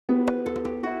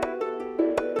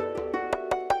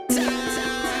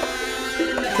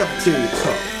Cafeteria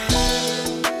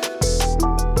Talk.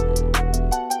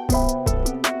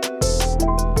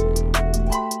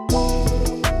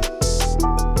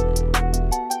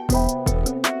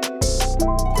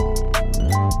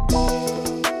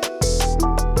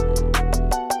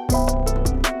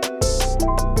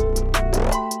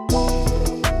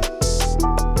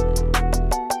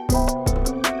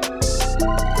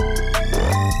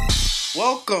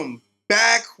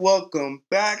 Welcome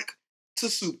back to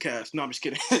Soupcast. No, I'm just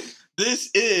kidding. This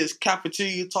is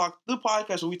Cafeteria Talk, the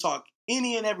podcast where we talk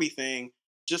any and everything,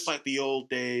 just like the old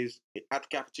days at the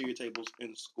cafeteria tables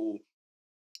in school.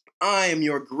 I am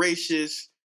your gracious,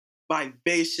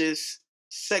 vivacious,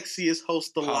 sexiest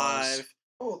host alive.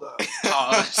 Hold up.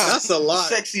 That's a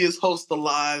lot. Sexiest host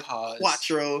alive, Pause.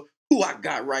 Quattro, who I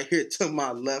got right here to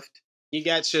my left. You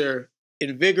got your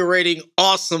invigorating,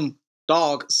 awesome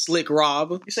dog, Slick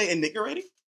Rob. You say invigorating?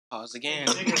 Pause again.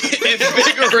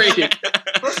 Invigorating.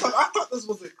 First off, I thought this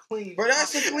was a clean. Bro,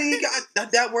 that's a clean.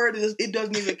 That word it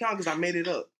doesn't even count because I made it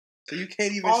up. So you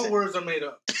can't even. All words are made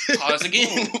up. Pause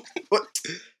again.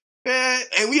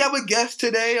 And we have a guest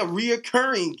today, a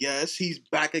reoccurring guest. He's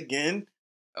back again.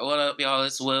 What up, y'all?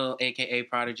 It's Will, aka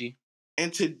Prodigy.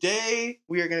 And today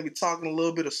we are going to be talking a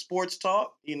little bit of sports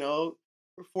talk. You know,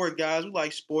 we're four guys. We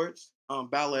like sports.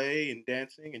 Ballet and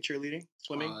dancing and cheerleading,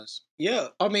 swimming. Pause. Yeah,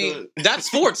 I mean that's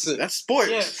sports. That's sports.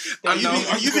 Yes. Are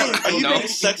you being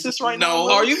sexist right now?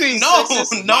 Are you being No,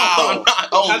 sexist? no, Wow. I'm not.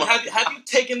 Oh my. Have you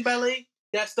taken ballet?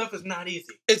 That stuff is not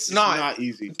easy. It's not. Not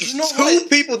easy. You know Two what?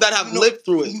 people that have lived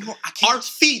through it. You know, I can't. Our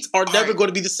feet are never right. going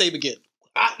to be the same again.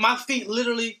 My feet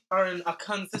literally are in a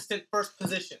consistent first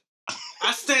position.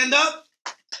 I stand up.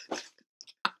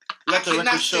 Let the cannot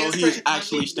record show stand he is straight. My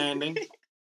actually feet- standing.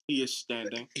 He is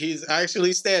standing. He's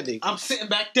actually standing. I'm sitting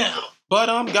back down. But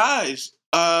guys,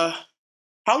 how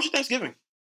was your Thanksgiving?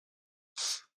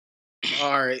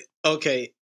 All right.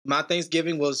 Okay. My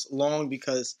Thanksgiving was long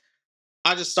because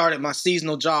I just started my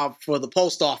seasonal job for the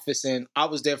post office and I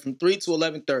was there from 3 to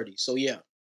 11:30. So yeah.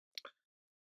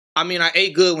 I mean, I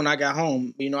ate good when I got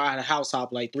home. You know, I had a house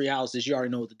hop, like 3 houses. You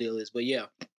already know what the deal is. But yeah,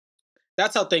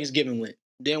 that's how Thanksgiving went.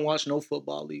 Didn't watch no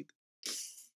football either.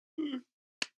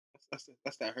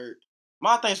 That's that hurt.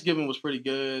 My Thanksgiving was pretty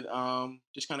good.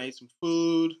 Just kind of ate some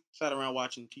food, sat around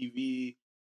watching TV,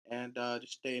 and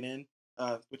just staying in,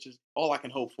 which is all I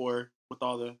can hope for with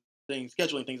all the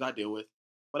scheduling things I deal with.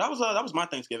 But that was my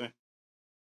Thanksgiving.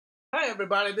 Hi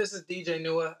everybody, this is DJ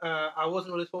Nua. I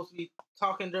wasn't really supposed to be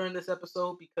talking during this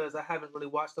episode because I haven't really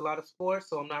watched a lot of sports,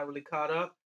 so I'm not really caught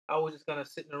up. I was just gonna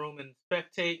sit in the room and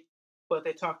spectate, but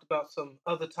they talked about some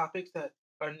other topics that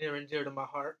are near and dear to my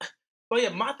heart. But yeah,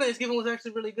 my Thanksgiving was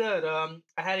actually really good. I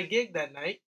had a gig that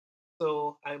night,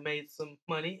 so I made some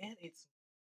money and ate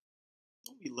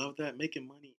some. We love that, making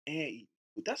money and eating.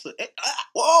 That's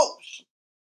whoa!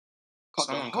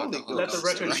 Someone caught the Holy Let the Ghost,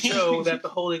 record right? show that the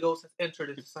Holy Ghost has entered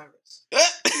into Cyrus.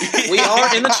 We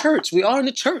are in the church. We are in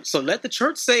the church. So let the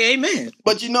church say amen.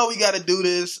 But you know we got to do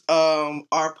this.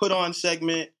 Our put on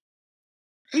segment.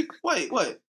 Wait,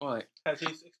 what? What? Has he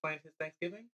explained his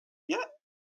Thanksgiving?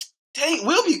 Dang,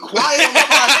 we'll be quiet on the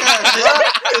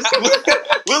podcast,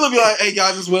 bro. Will be like, "Hey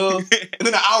guys, it's Will," and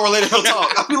then an hour later he'll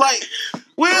talk. I'll be like,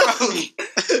 "Will,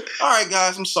 all right,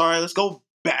 guys, I'm sorry. Let's go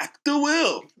back to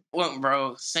Will." Well,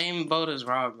 bro, same boat as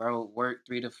Rob, bro. Work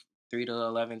 3 to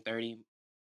 11:30,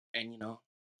 and you know,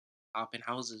 hopping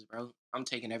houses, bro. I'm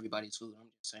taking everybody's food. I'm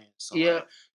just saying. So Yeah. like,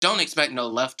 don't expect no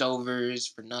leftovers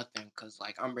for nothing, cause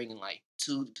like I'm bringing like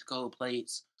 2 to-go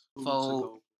plates,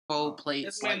 full plates.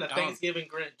 This man, like, the dog. Thanksgiving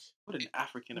Grinch. What an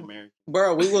African American.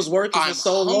 Bro, we was working for I'm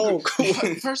so long.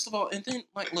 hungry. First of all, and then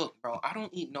like, look, bro, I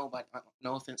don't eat nobody.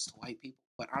 No offense to white people,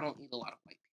 but I don't eat a lot of white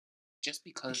people. Just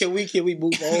because. Can we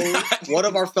move on? One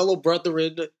of our fellow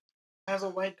brethren Has a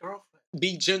white girlfriend.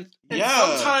 be gentle. And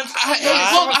Yeah. sometimes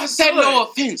I said no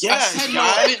offense. Yeah, I said no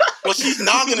right? offense. Well, she's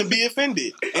now gonna be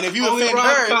offended, and if you Only offend Rob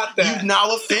her, got that. you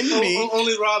now offend me.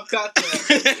 Only Rob got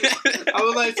that. I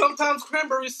was like, sometimes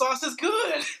cranberry sauce is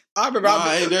good. I remember. Nah,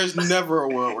 hey, there's never a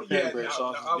world where cranberry no,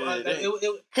 sauce no, is good.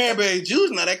 it- Cranberry juice,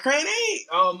 not that cran ain't.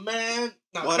 oh man,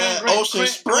 no, Well, that cranberry- ocean cran-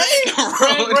 spray.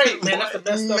 Cranberry, man, that's the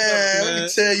best Man, stuff ever. let me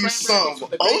tell you Cranberry something.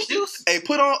 with the grape Ocean, juice. hey,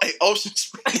 put on ocean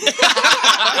spray.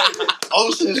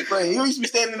 Ocean spray. You used to be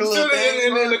standing in the little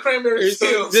And thing. the cranberry It's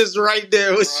skills. just right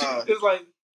there. Bruh. It's like.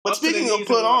 But up to the speaking knees of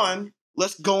put in water. on,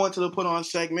 let's go into the put on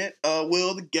segment.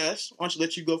 Will, the guest, why don't you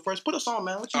let you go first? Put us on,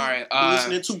 man. What you All right, been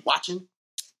listening to, watching?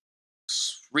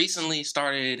 Recently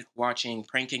started watching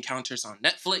Prank Encounters on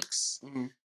Netflix. Mm-hmm.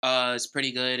 It's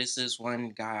pretty good. It's this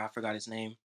one guy, I forgot his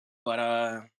name,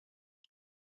 but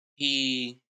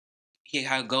he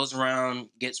goes around,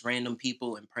 gets random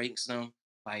people and pranks them.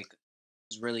 like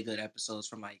there's really good episodes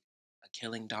from like A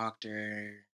Killing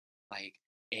Doctor, like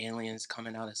aliens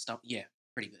coming out of stuff. Yeah,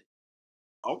 pretty good.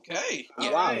 Okay.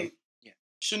 Yeah. Wow. Alright.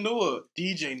 Shanua,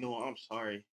 DJ Noah. I'm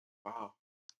sorry. Wow.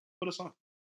 Put us on.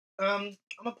 I'm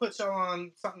gonna put y'all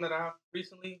on something that I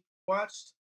recently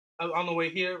watched on the way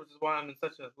here, which is why I'm in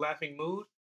such a laughing mood.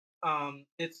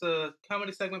 It's a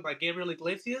comedy segment by Gabriel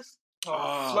Iglesias called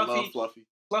I Fluffy. love Fluffy.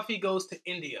 Fluffy Goes to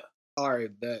India. All right,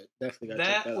 definitely got to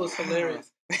check That that was out.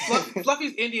 hilarious.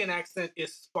 Fluffy's Indian accent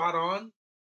is spot on,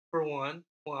 for one.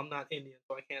 Well, I'm not Indian,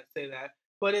 so I can't say that.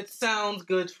 But it sounds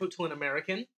good to an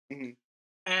American. Mhm.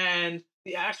 And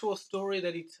the actual story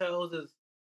that he tells is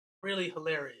really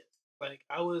hilarious. Like,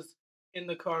 I was in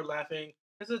the car laughing.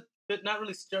 It's a bit not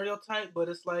really stereotype, but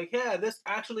it's like, yeah, this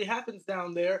actually happens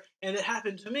down there, and it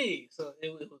happened to me. So it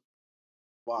was.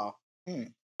 Wow.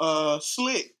 Hmm.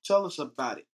 Slick, tell us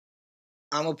about it.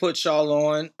 I'm gonna put y'all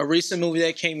on a recent movie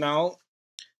that came out,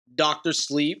 Doctor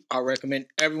Sleep. I recommend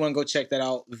everyone go check that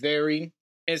out.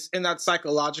 It's in that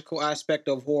psychological aspect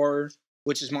of horror,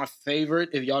 which is my favorite.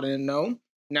 If y'all didn't know,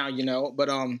 now you know. But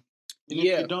And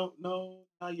yeah, if you don't know,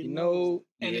 now you you know. know,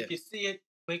 And yeah, if you see it,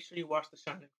 make sure you watch The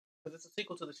Shining. Because it's a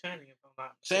sequel to The Shining, if I'm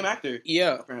not Same mistaken. actor,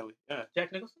 yeah. apparently. Yeah.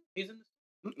 Jack Nicholson? He's in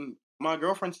this? Mm-mm. My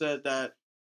girlfriend said that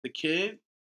the kid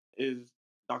is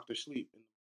Dr. Sleep.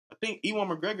 I think Ewan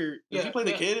McGregor, does he Yeah, play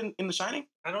the yeah. kid in The Shining?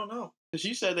 I don't know. Because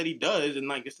she said that he does, and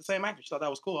like it's the same actor. She thought that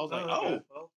was cool. I was like, okay. oh,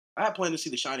 Well, I had planned to see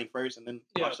The Shining first and then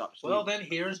yeah. watch Dr. Sleep. Well, then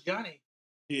here's Johnny.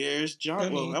 Here's Johnny. I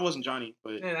mean- Well, that wasn't Johnny,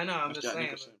 but Yeah, I know. I'm that's just Jack saying.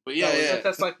 Nicholson. But yeah.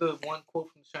 That's like the one quote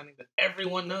from The Shining that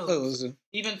everyone knows. It was a-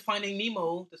 Even Finding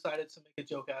Nemo decided to make a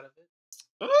joke out of it.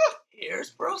 Ah! Here's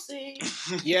Brucey.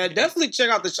 yeah, definitely check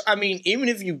out the. I mean, even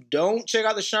if you don't check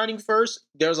out The Shining first,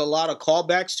 there's a lot of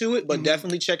callbacks to it. But Mhm.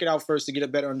 definitely check it out first to get a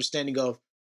better understanding of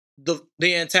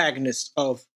the antagonist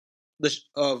of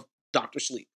Doctor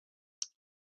Sleep.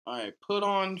 All right, put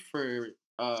on for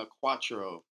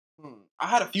Quattro. I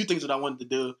had a few things that I wanted to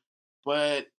do,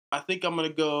 but I think I'm gonna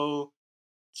go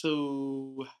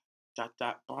to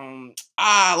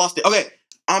I lost it. Okay,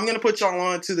 I'm gonna put y'all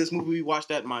on to this movie we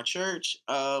watched at my church.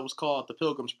 It was called The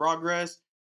Pilgrim's Progress.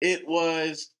 It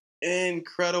was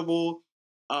incredible.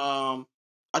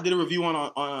 I did a review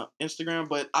on Instagram,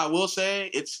 but I will say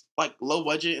it's like low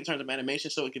budget in terms of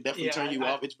animation, so it can definitely Yeah, turn you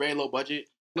off. It's very low budget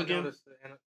I looking. noticed it.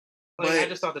 And, I But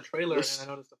just saw the trailer the and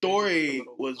I noticed the story faces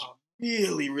was off.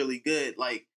 really, really good.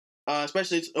 Like,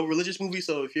 especially it's a religious movie,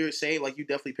 so if you're saved, like you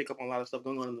definitely pick up on a lot of stuff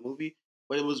going on in the movie.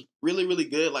 But it was really, really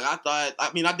good. Like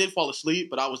I did fall asleep,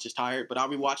 but I was just tired. But I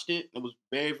rewatched it. It was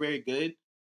very, very good.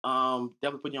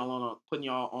 Definitely putting y'all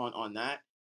on that.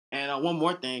 And one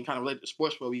more thing, kind of related to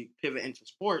sports, where we pivot into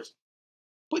sports,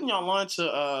 putting y'all on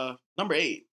to number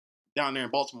 8 down there in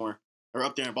Baltimore, or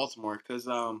up there in Baltimore, because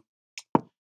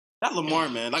that Lamar,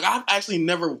 man. Like, I've actually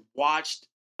never watched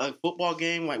a football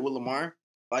game like with Lamar,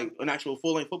 like an actual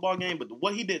full-length football game. But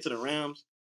what he did to the Rams,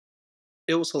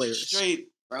 It was hilarious. straight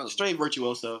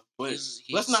virtuoso. But He's-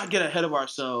 let's not get ahead of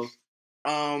ourselves.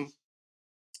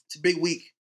 It's a big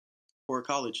week for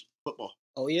college football.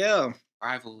 Oh yeah.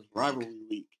 Rivalry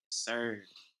week. Sir.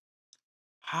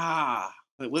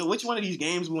 Which one of these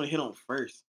games we want to hit on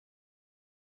first?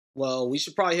 Well, we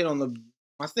should probably hit on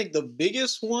I think the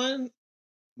biggest one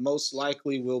most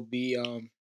likely will be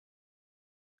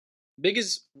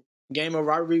biggest game of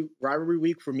rivalry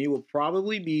week for me will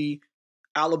probably be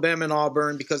Alabama and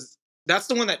Auburn, because that's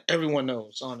the one that everyone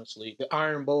knows, honestly. The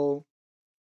Iron Bowl.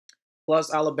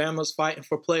 Plus Alabama's fighting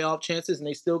for playoff chances and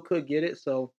they still could get it.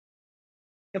 So,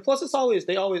 and plus it's always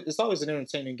an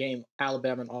entertaining game,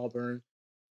 Alabama and Auburn.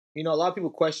 You know, a lot of people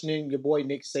questioning your boy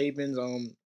Nick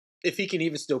Saban's if he can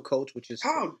even still coach, which is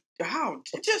How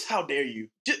dare you?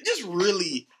 Just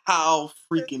really, how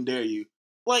freaking dare you?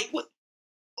 Like, what?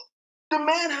 The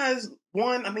man has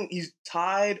one, I think he's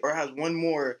tied or has one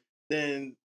more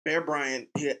than Bear Bryant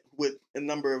hit with a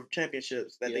number of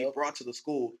championships that they Yep. brought to the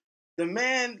school. The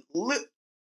man,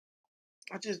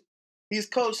 he's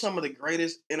coached some of the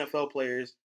greatest NFL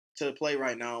players to play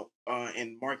right now,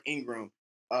 in Mark Ingram,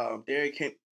 Derrick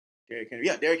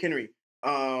Henry.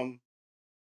 Don't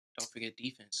forget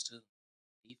defense too.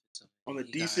 Defensive. On the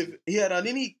He decent, he had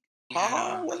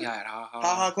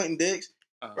Ha Clinton Diggs,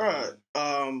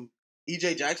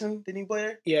 EJ Jackson, didn't he play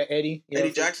there? yeah, Eddie. Yeah,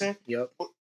 Eddie Jackson. Yep.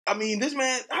 I mean, this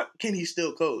man, how can he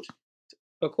still coach?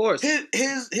 Of course.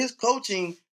 His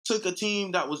coaching took a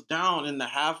team that was down in the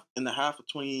half of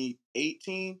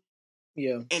 2018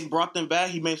 Yeah. and brought them back.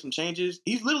 He made some changes.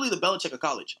 He's literally the Belichick of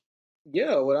college.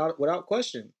 Yeah, without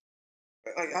question.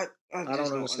 Like I don't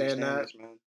understand that. this,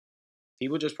 man.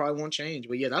 People just probably won't change.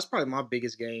 But yeah, that's probably my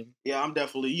biggest game. Yeah, I'm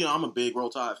definitely. I'm a big Roll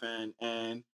Tide fan,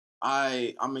 and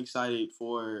I'm excited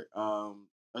for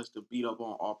us to beat up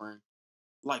on Auburn,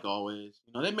 like always.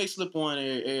 They may slip one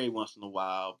every once in a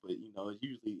while, but it's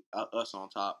usually us on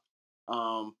top.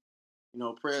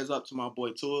 Prayers up to my boy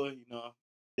Tua.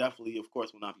 Definitely, of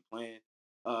course, will not be playing.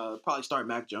 Probably start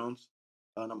Mac Jones,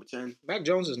 number 10. Mac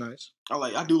Jones is nice.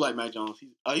 I do like Mac Jones.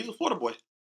 He's a Florida boy. I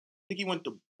think he went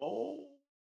to Bowls.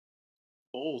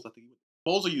 I think he went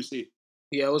Bowls or UC.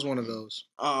 Yeah, it was one of those.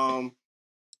 Or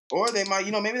they might,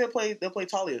 maybe they'll play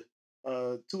Talia,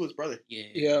 Tua's brother.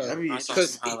 Yeah. I saw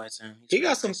some highlights of him. He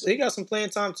got some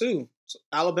playing time too. So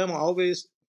Alabama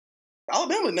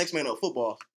next man up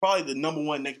football. Probably the number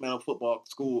one next man up football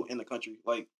school in the country.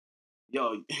 Like,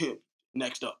 yo,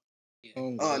 next up. Yeah.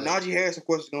 Najee Harris, of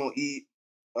course, is gonna eat.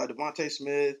 Devontae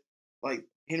Smith, like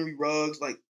Henry Ruggs,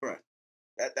 like, bruh,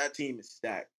 that team is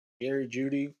stacked. Gary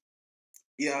Judy.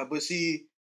 Yeah, but see,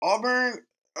 Auburn,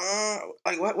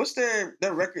 what's their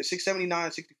record?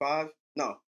 679-65?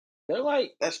 No, They're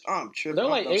like I'm tripping. They're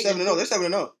like 7-0. They're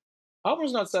 7-0.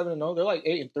 Auburn's not 7-0. They're like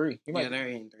 8-3. They're 8-3. You might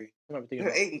be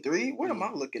They're thinking 8-3. What am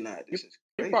I looking at? This is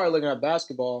you're crazy. probably looking at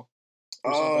basketball.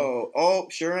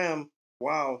 Sure am.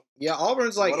 Wow. Yeah,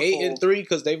 Auburn's like 8-3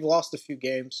 because they've lost a few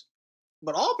games.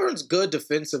 But Auburn's good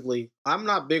defensively. I'm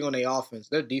not big on their offense.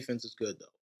 Their defense is good though.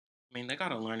 I mean, they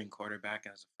got a learning quarterback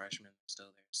as a freshman still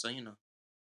there, so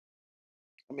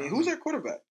I mean, who's their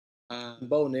quarterback?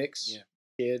 Bo Nix. Yeah.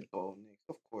 Kid. Bo Nix,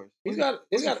 of course. He's Where's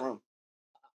he got. from?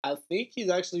 I think he's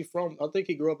actually from. I think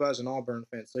he grew up as an Auburn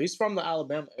fan, so he's from the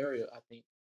Alabama area. I think.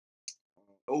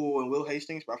 Oh, and Will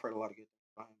Hastings. I've heard a lot of good things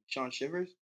about him. Sean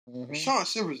Shivers. Mm-hmm. Sean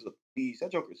Shivers is a beast.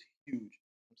 That joker's huge.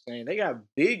 I'm saying they got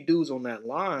big dudes on that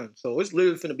line, so it's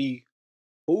literally gonna be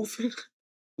hoofing.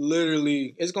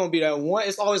 Literally, it's gonna be that one.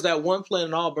 It's always that one play in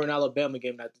an Auburn Alabama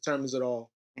game that determines it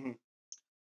all. Mm-hmm.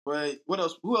 But what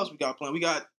else? Who else we got playing? We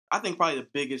got, I think, probably the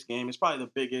biggest game. It's probably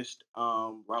the biggest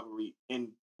rivalry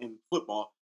in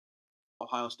football.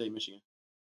 Ohio State, Michigan.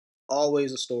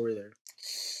 Always a story there.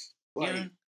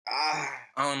 I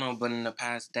don't know, but in the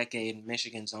past decade,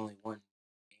 Michigan's only won.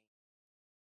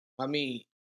 I mean,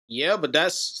 yeah, but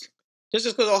that's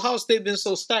just because Ohio State been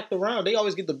so stacked around. They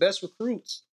always get the best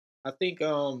recruits. I think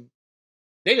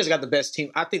they just got the best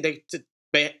team. I think they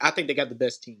got the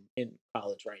best team in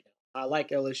college right now. I like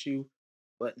LSU,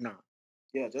 but nah.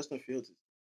 Yeah, Justin Fields.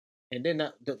 And then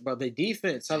but the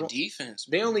defense. Defense.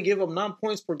 They only give up 9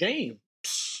 points per game.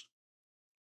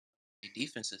 The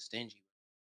defense is stingy.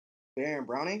 Baron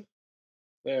Browning.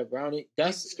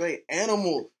 That's a straight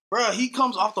animal. Bro, he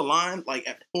comes off the line like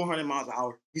at 400 miles an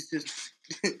hour. He's just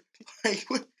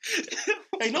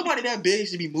like nobody that big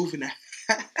should be moving that.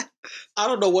 I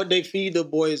don't know what they feed the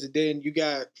boys, and then you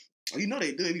got. Oh, they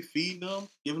do. They be feeding them,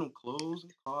 giving them clothes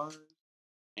and cars,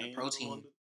 and protein.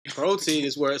 Protein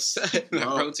is where it's at.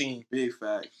 Protein. Big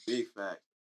fact.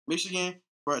 Michigan,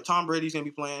 bro. Tom Brady's gonna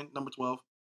be playing number 12.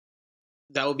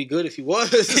 That would be good if he was.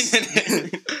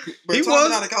 Bro, he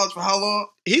was out of college for how long?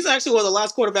 He's actually one of the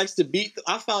last quarterbacks to beat.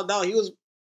 I found out he was,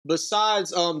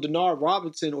 besides Denard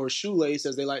Robinson or Shoelace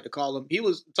as they like to call him.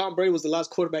 Tom Brady was the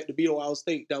last quarterback to beat Ohio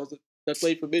State. That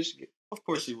played for Michigan. Of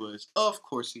course he was.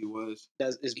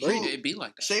 It's Brady. It'd be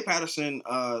like that. Shea Patterson,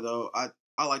 though,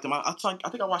 I liked him. I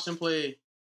think I watched him play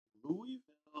Louisville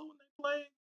when they played.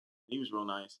 He was real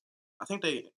nice. I think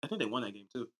they won that game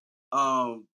too.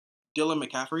 Dylan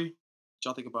McCaffrey. What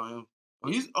y'all think about him?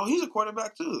 He's a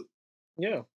quarterback too.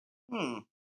 Yeah. I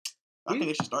think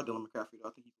they should start Dylan McCaffrey though.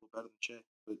 I think he's a little better than Shea.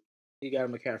 But he got a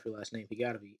McCaffrey last name. He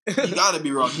gotta be. He gotta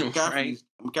be wrong. Right.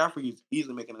 McCaffrey's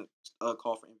easily making a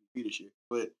call for MVP this year.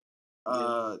 But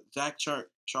Zach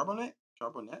Charbonnet?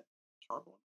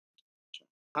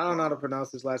 I don't know how to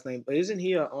pronounce his last name, but isn't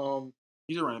he a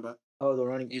He's a running back. Oh, the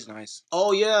running. He's nice.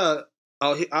 Oh yeah.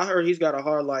 I heard he's got a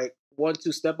hard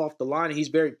 1-2 step off the line. And he's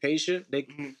very patient. They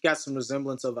got some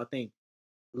resemblance of, I think,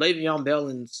 Le'Veon Bell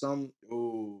and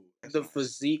the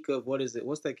physique of what is it?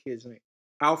 What's that kid's name?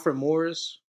 Alfred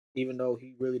Morris. Even though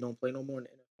he really don't play no more in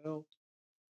the NFL.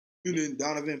 And then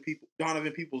Donovan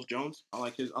Peoples-Jones. I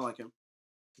like him.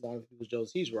 Donovan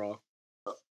Peoples-Jones. He's raw.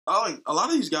 I like a lot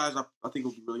of these guys. I think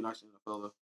will be really nice in the NFL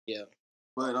though. Yeah.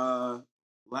 But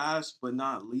last but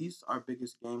not least, our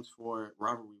biggest games for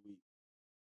rivalry week.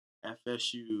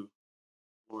 FSU,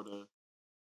 Florida.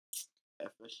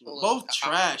 Both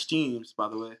trash teams, by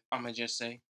the way. I'm gonna just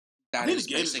say that is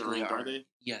basically are they?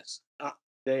 Yes.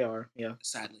 They are. Yeah.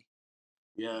 Sadly.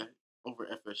 Yeah, over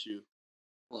FSU.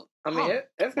 Look, I mean,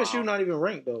 FSU not even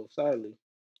ranked though. Sadly.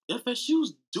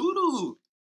 FSU's doo-doo.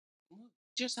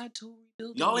 Just had 2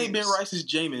 rebuilding. Y'all ain't been right since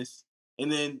Jameis,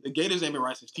 and then the Gators ain't been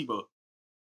right since Tebow.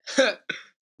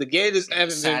 The Gators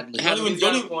haven't Sadly. been. Don't even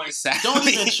try to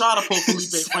pull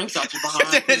Felipe Franks out your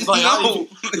behind. It's like, No.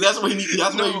 that's what he needs.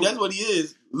 No. That's what he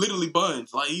is. Literally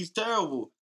buns. Like, he's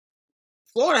terrible.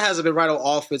 Florida hasn't been right on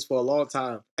offense for a long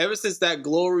time. Ever since that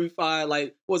glorified,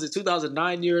 like, what was it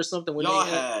 2009 year or something? When Y'all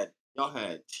had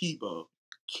Tebow,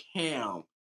 Cam.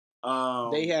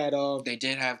 They had They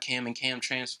did have Cam, and Cam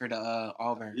transferred to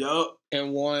Auburn. Yup.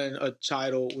 and won a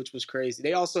title, which was crazy.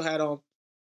 They also had Well,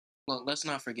 let's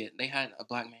not forget they had a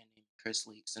black man named Chris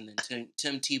Leaks, and then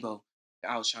Tim Tebow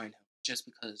outshined him just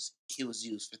because he was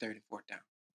used for 3rd and 4th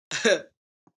down.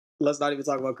 let's not even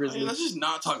talk about Chris. Let's just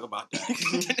not talk about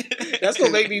that. That's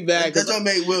gonna make me mad. That's what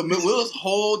made Will's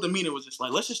whole demeanor was just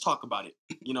like, let's just talk about it.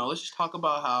 Let's just talk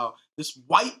about how this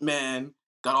white man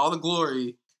got all the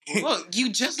glory. Look,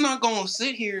 you just not gonna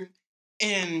sit here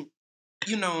and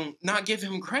not give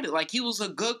him credit. Like, he was a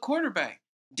good quarterback.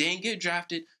 Didn't get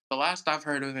drafted. The last I've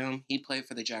heard of him, he played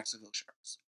for the Jacksonville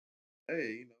Sharks.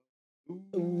 Hey,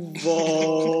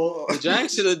 Whoa.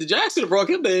 the Jackson broke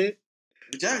him, man.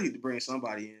 The Jags need to bring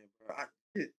somebody in, bro.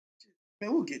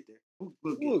 Man, we'll get there.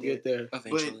 We'll get there.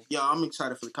 Eventually. But yeah, I'm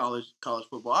excited for the college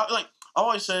football. I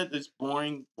always said it's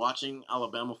boring watching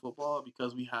Alabama football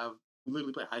because we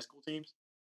literally play high school teams,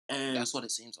 and That's what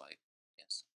it seems like.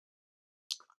 Yes.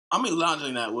 I'm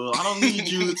acknowledging that, Will. I don't need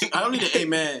you. I don't need an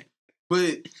amen,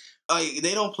 but like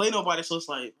they don't play nobody, so it's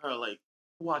like, bro, like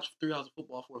watch 3 hours of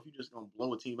football for if you're just gonna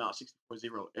blow a team out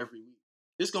 64-0 every week.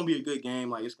 It's gonna be a good game.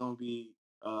 Like, it's gonna be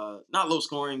not low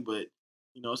scoring, but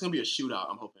it's gonna be a shootout.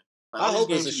 I'm hoping. Like, I hope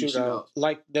it's a games should be shootout,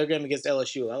 like their game against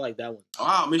LSU. I like that one.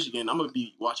 Ohio, Michigan. I'm gonna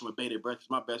be watching with bated breath.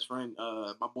 My best friend,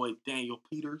 my boy Daniel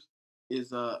Peters,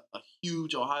 is a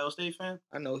huge Ohio State fan.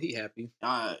 I know he happy.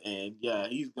 And yeah,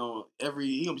 he's gonna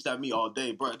be stopping me all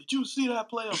day, bro. Did you see that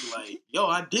play? I'll be like, yo,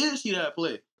 I did see that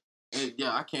play. And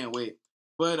yeah, I can't wait.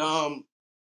 But I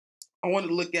wanted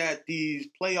to look at these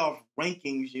playoff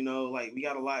rankings. Like, we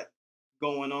got a lot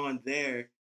going on there.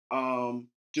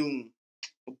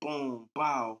 Boom,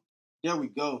 wow. There we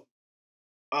go.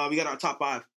 We got our top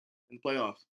 5 in the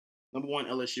playoffs. Number 1,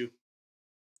 LSU.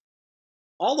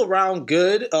 All around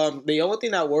good. The only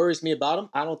thing that worries me about them,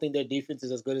 I don't think their defense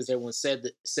is as good as everyone says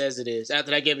it is.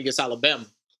 After that game against Alabama,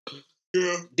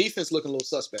 Yeah. defense looking a little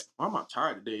suspect. I'm not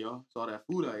tired today, y'all. Saw that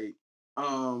food I ate.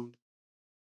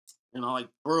 Like,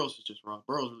 Burrows is just wrong.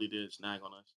 Burrows really did snag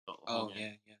on us. Oh,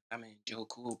 yeah. I mean, Joe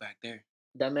Cool back there.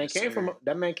 That man Yes, came sir.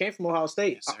 from Ohio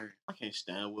State. Yes, sir. I can't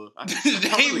stand Will. I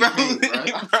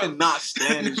Bro. cannot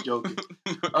stand this joker.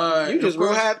 You just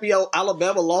real happy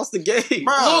Alabama lost the game.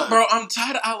 Bro. Look, bro, I'm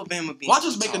tired of Alabama being Watch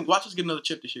us get another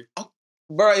chip this year.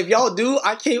 Bro, if y'all do,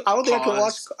 I don't think I can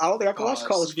watch. I don't think I can watch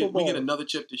college football. We get another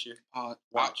chip this year.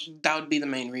 Watch. That would be the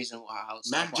main reason why I was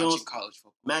watching college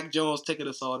football. Mac Jones taking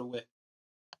us all the way.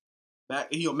 Mac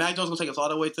Jones gonna take us all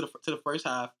the way to the first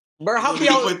half. Bro, how can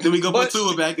y'all? y'all? Then we go put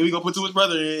Tua back, and we go put Tua's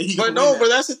brother in. But no, bro,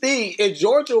 that's the thing. If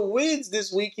Georgia wins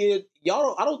this weekend,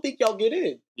 I don't think y'all get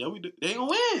in. Yeah, we do. They ain't gonna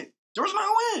win. Georgia's not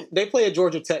gonna win. They play a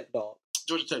Georgia Tech dog.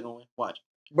 Georgia Tech gonna win. Watch.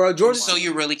 Bro, Georgia. So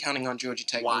you're really counting on Georgia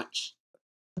Tech? Watch.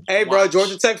 Hey, bro,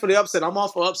 Georgia Tech for the upset. I'm all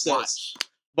for upsets. Watch.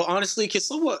 But honestly, can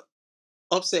someone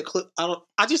upset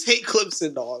I just hate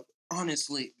Clemson, dog.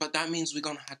 Honestly, but that means we're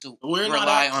gonna have to We're not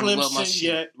rely at on Will Clemson Muschamp.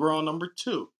 yet. We're on number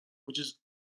 2, which is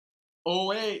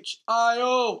Ohio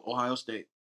State.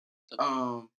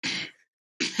 Look,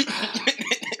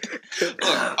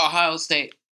 Ohio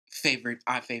State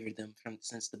I favored them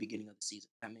since the beginning of the season.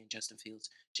 That man Justin Fields,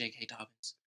 J.K.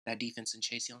 Dobbins, that defense, and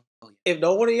Chase Young. Oh yeah. If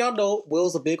no one of y'all know,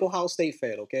 Will's a big Ohio State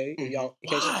fan. Okay, Mhm. y'all.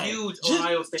 Why? Huge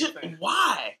Ohio State fan.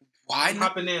 Why? Why I'm not?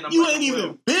 hopping in. You ain't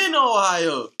even been to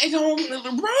Ohio. It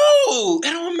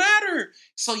don't matter.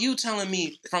 So you telling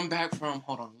me hold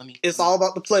on, let me. It's all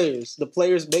about the players. The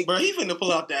players make Bro, he finna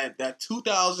pull out that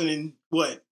 2000 and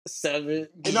what? 7.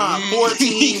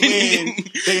 14 win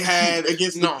they had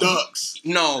against the No. Ducks.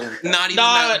 No, not even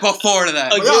Nah, that. Before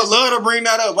that. But y'all love to bring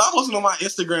that up. I posted on my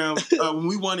Instagram when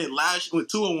we won it when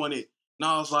Tua won it. And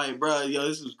I was like, bro, yo,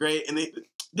 this was great. And then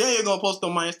you're going to post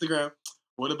on my Instagram,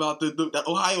 what about the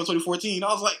Ohio 2014? I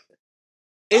was like,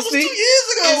 that was 2 years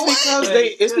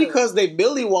ago. It's because they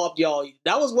Billy whopped y'all.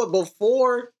 That was what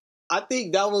before. I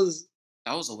think that was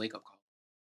a wake up call.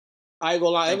 I ain't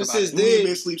gonna lie. Think Ever about since it. We ain't then,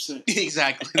 been asleep since.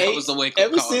 Exactly. That was a wake up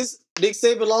ever call. since Nick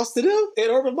Saban lost to them and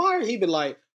Urban Meyer, he been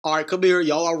like, "All right, come here,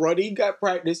 y'all are running. You got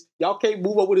practice. Y'all can't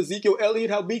move up with Ezekiel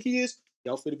Elliott. How big he is.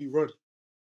 Y'all finna be running."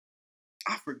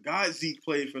 I forgot Zeke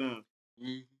played for them.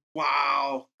 Mhm.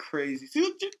 Wow, crazy.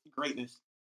 See, greatness.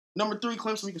 Number 3,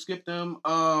 Clemson. We can skip them.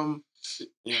 I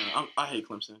hate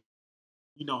Clemson.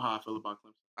 You know how I feel about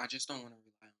Clemson. I just don't want to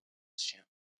rely on this champ.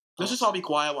 Let's just all be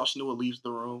quiet while Shanua leaves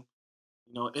the room.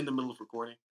 You know, in the middle of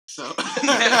recording. So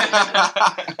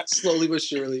Slowly but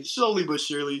surely. Slowly but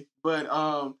surely. But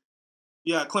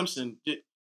yeah, Clemson.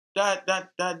 That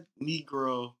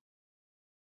Negro.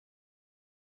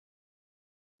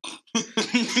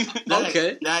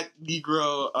 Okay. That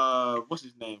Negro, what's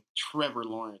his name? Trevor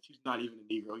Lawrence. He's not even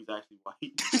a Negro. He's actually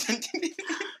white.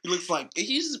 He looks like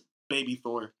He's Baby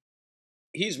Thor.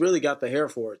 He's really got the hair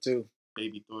for it too.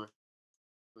 Baby Thor.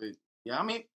 But yeah, I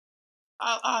mean,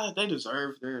 they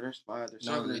deserve their spot. They're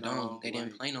no, they 7-0, don't. They didn't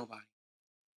like, play nobody.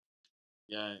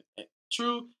 Yeah,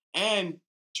 true. And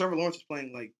Trevor Lawrence is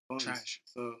playing like bunnies. Trash.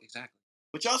 So, Exactly.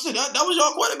 but y'all said that was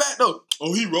y'all quarterback though.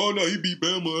 Oh, he raw now. He beat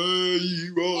Bama. Hey, he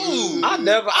raw. Ooh,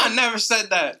 I never said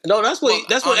that. No, that's what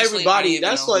Well, honestly, everybody. I didn't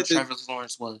That's even know like who the, Trevor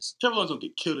Lawrence was. Trevor Lawrence gonna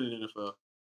get killed in the NFL.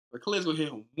 But Khalil's gonna hit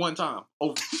him one time.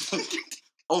 Over.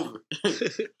 Over.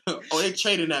 Oh, they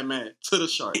traded that man to the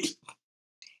Sharks.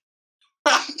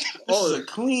 This is a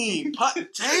clean pot. Dang,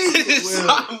 It's Will.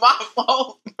 not my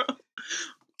fault.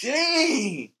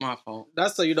 Dang. My fault.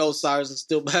 that's so you know Cyrus is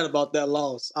still mad about that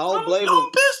loss. I don't blame I'm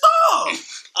him. pissed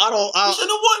off. I don't. We should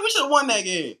have won. We should have won that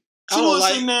game. I Tua don't was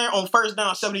like- sitting there on first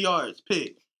down, 70 yards,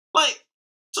 pick. Like,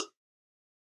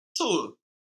 Tua.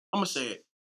 I'm gonna say it.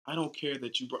 I don't care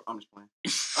that you brought. I'm just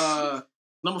playing.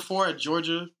 Number 4 at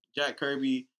Georgia, Jack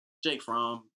Kirby, Jake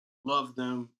Fromm. Love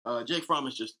them. Jake Fromm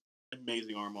is just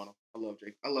amazing arm on him. I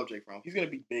love Jake Fromm. He's gonna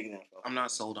be big in that. I'm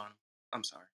not sold on him. I'm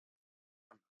sorry.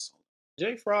 I'm not sold.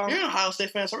 Jake Fromm. You're an Ohio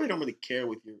State fan, so I really don't really care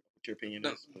what your opinion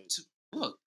No, is. But,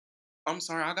 look, I'm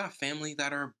sorry. I got family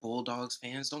that are Bulldogs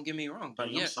fans. Don't get me wrong, but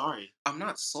I'm yeah, sorry. I'm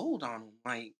not sold on them.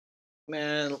 Like,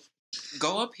 Man,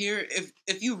 go up here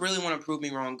if you really want to prove me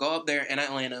wrong. Go up there in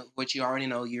Atlanta, which you already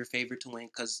know you're favored to win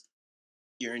because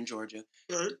you're in Georgia,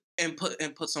 Right. and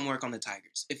put some work on the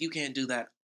Tigers. If you can't do that,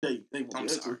 They won't I'm be able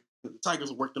to. sorry. The Tigers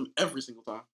will work them every single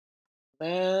time.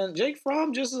 man, Jake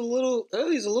Fromm just a little.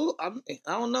 He's a little. I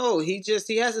don't know. He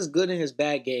has his good and his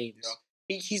bad games.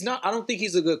 He's not. I don't think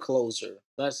he's a good closer.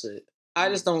 That's it. I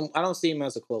just don't. I don't see him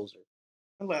as a closer.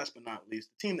 And last but not least,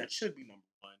 the team that should be number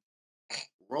 1,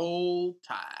 Roll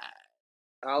Tide.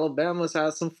 Alabama's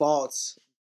has some faults.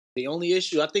 The only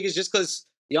issue I think is just because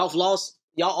y'all have lost.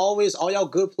 Y'all always all y'all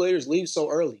good players leave so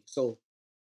early. So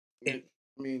I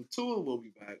mean, Tua will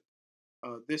be back.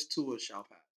 This Tua shall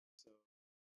pass. So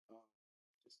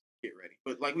just get ready.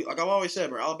 But like I've always said,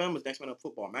 bro, Alabama's next man up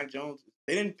football. Mac Jones.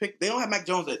 They don't have Mac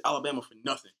Jones at Alabama for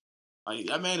nothing. Like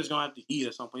that man is gonna have to eat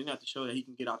at some point. He's gonna have to show that he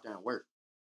can get out there and work.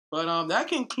 But that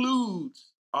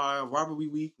concludes our rivalry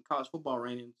week and college football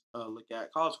ratings. Look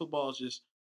at college football is just.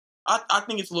 I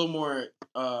think it's a little more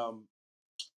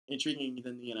intriguing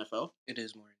than the NFL. it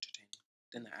is more entertaining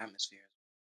than the atmosphere.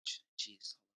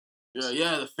 Jeez.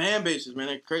 Yeah, the fan bases, man,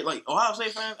 they're crazy. Like Ohio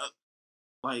State fans,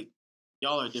 like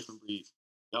y'all are a different breed.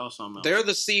 Y'all something else. they're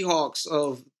the Seahawks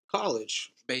of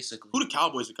college. Basically, Who the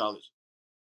Cowboys of college?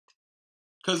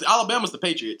 Because Alabama's the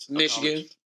Patriots. of Michigan.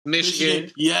 college.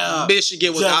 Michigan. Yeah,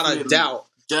 Michigan without a definitely. doubt.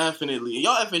 definitely. And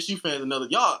y'all FSU fans,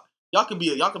 y'all could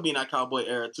be in that Cowboy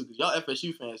era too. Because y'all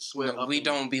FSU fans swear no, up we and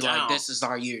don't be down. like this is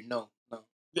our year. No.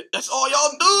 That's all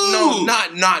y'all do.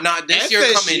 No, not this year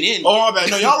FSU. coming in. Oh my bad.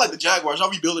 No, y'all like the Jaguars. Y'all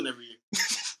rebuilding every year.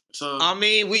 So I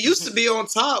mean, we used to be on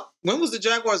top. When was the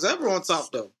Jaguars ever on top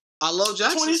though? I love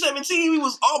Jackson, 2017,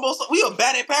 we were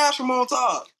bad at pass from on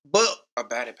top. but A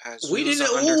batted pass. we It was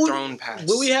didn't. an underthrown pass.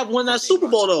 Will we have won that From Super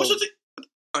Bowl though? What's your team?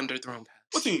 Underthrown pass.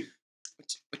 What team?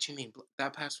 What you mean?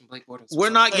 That pass from Blake Bortles? We're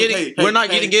not getting. Hey, we're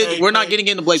not getting. We're not hey. getting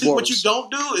into Blake See, Bortles. what you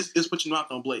don't do is put your mouth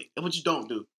on Blake. That's what you don't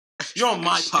do. You're on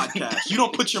my podcast. You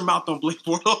don't put your mouth on Blake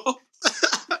Bortles.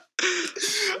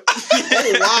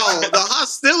 Oh wow, the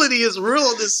hostility is real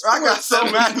on this. I got so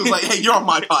sports. mad. He was like, "Hey, you're on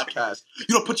my podcast.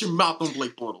 You don't put your mouth on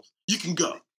Blake Bortles. You can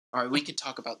go." All right, we can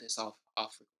talk about this off.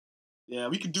 Yeah,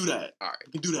 we can do that. All right.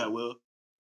 We can do that, Will.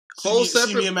 Whole Send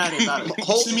me separate- a Madden about it.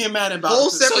 Whole- Send me a Madden about whole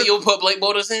it. separate- So you'll put Blake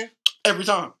Bortles in? Every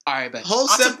time. All right, bet. Whole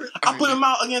separate. I put him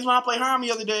out against when I played Harmony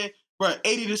the other day, bro.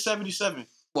 80-77.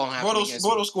 Won't happen against me.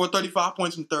 Bortles scored 35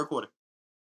 points in the third quarter.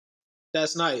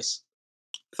 That's nice.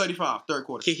 35, third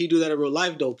quarter. Can he do that in real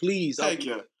life though? Please. Thank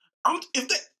you.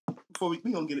 Before we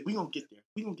gonna get it, we gonna get there.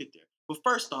 We gonna get there. But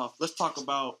first off, let's talk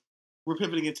about we're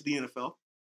pivoting into the NFL.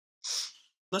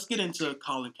 Let's get into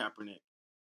Colin Kaepernick.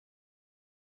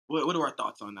 What are our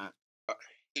thoughts on that?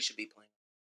 He should be playing.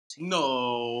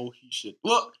 No, he should.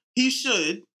 Well, he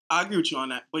should. I agree with you on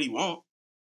that, but he won't.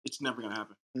 It's never gonna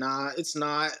happen. Nah, it's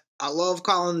not. I love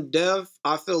Colin Dev.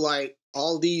 I feel like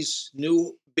all these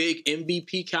new big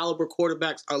MVP caliber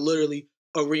quarterbacks are literally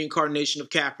a reincarnation of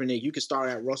Kaepernick. You can start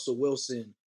at Russell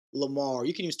Wilson, Lamar.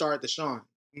 You can even start at Deshaun.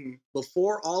 Mhm.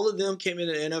 Before all of them came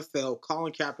into the NFL,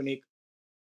 Colin Kaepernick,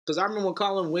 because I remember when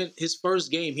Colin went his first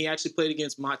game, he actually played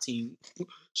against my team,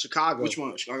 Chicago. Which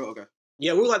one? Chicago. Okay.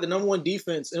 Yeah, we were like the number one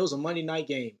defense. It was a Monday night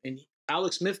game, and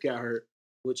Alex Smith got hurt,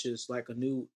 which is like a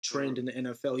new trend in the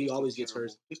NFL. He always gets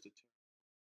hurt.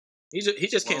 He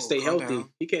just can't stay calm healthy.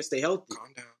 down. He can't stay healthy.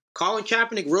 Calm down. Colin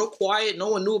Kaepernick, real quiet. No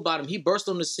one knew about him. He burst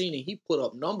on the scene and he put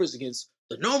up numbers against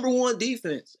the number one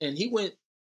defense, and he went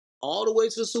all the way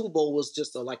to the Super Bowl. Was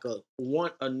just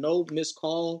a no missed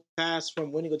call pass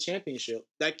from winning a championship.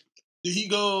 That Did he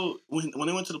go when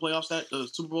they went to the playoffs the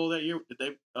Super Bowl that year? Did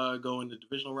they go in the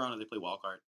divisional round or they play wild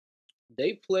card?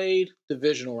 they played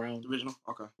divisional round. Divisional.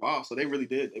 Okay. Wow. So they really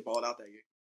did. They balled out that year.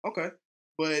 Okay.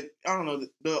 But I don't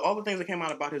know. All the things that came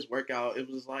out about his workout, it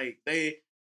was like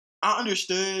I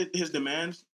understood his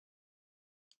demands.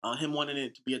 Him wanting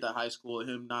it to be at that high school,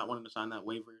 him not wanting to sign that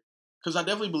waiver. Because I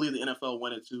definitely believe the NFL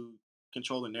wanted to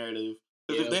control the narrative.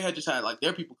 Because if they had just had like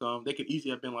their people come, they could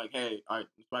easily have been like, "Hey, all right,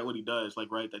 despite what he does,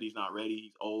 like, right, that he's not ready,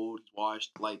 he's old, he's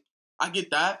washed." Like, I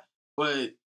get that,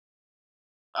 but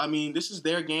I mean, this is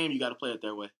their game. You got to play it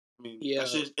their way. I mean, Yeah.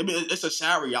 that's just, I mean, it's a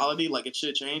sad reality. Like, it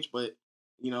should change, but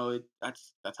you know,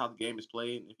 that's how the game is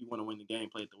played. If you want to win the game,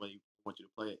 play it the way you want you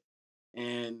to play it.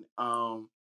 And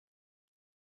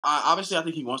obviously, I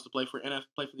think he wants to play for the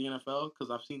NFL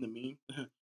because I've seen the meme.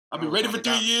 I've been ready for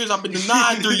 3 years. I've been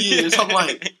denied 3 years. I'm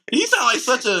like, he sounds like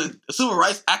such a civil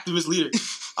rights activist leader.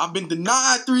 I've been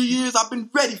denied 3 years. I've been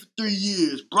ready for 3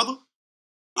 years, brother.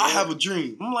 I have a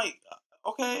dream. I'm like,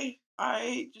 okay, all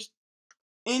right, just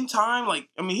in time. Like,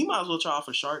 I mean, he might as well try out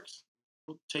for Sharks.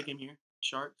 We'll take him here,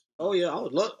 Sharks. Oh yeah, I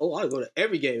would love. Oh, I'd go to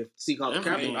every game. See Colin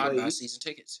Every Kaepernick game. I'd buy play. season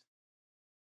tickets.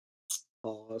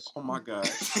 Pause. Oh my god,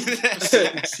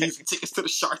 season tickets to the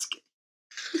Sharks game.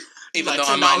 Even Like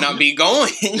though I might not be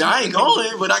going. Yeah, I ain't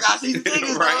going, but I got season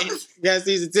tickets, Right. right? Yeah,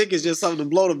 season tickets just something to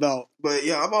bloat about. But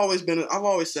yeah, I've always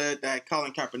said that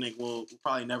Colin Kaepernick will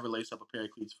probably never lace up a pair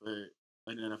of cleats for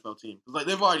like an NFL team. 'Cause, like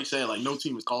they've already said, like no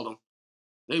team has called him.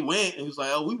 They went and he was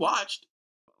like, "Oh, we watched.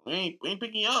 We ain't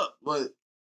picking you up." But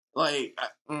like,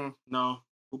 no.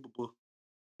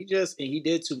 He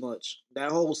did too much.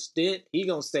 That whole stint, he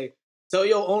gonna say, tell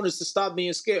your owners to stop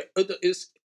being scared.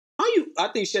 I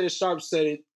think Shannon Sharp said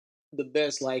it the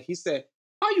best. Like he said,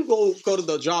 how you go to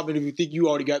the job and if you think you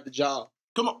already got the job?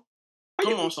 Come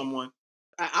on, someone.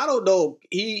 I don't know.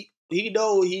 He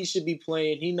know he should be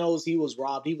playing. He knows he was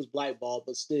robbed. He was blackballed,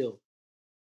 but still.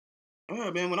 Yeah,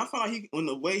 man. When I found out when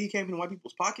the way he came in white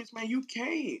people's pockets, man, you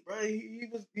can't, bro.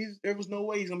 There was no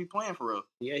way he's gonna be playing for real.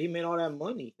 Yeah, he made all that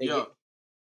money. Yeah.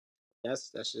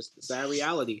 That's just the sad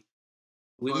reality.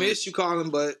 We But- miss you, Colin,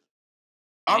 but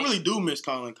I really do miss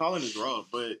Colin. Colin is raw,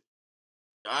 but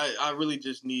I really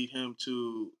just need him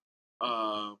to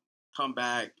come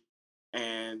back.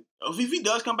 And if he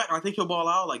does come back, I think he'll ball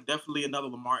out. Like, definitely another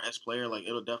Lamar-esque player. Like,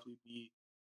 it'll definitely be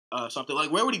something.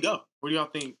 Like, where would he go? Where do y'all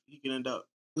think he can end up?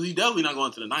 Because he's definitely not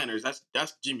going to the Niners.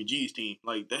 That's Jimmy G's team.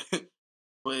 Like, that.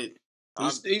 But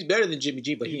he's better than Jimmy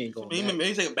G, but he ain't going He back.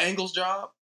 may take a Bengals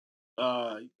job.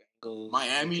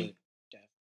 Miami.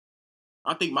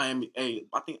 I think Miami. Hey,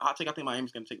 I think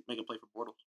Miami's gonna make a play for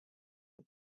Bortles.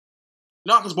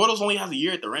 No, because Bortles only has a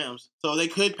year at the Rams, so they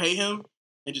could pay him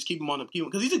and just keep him on the team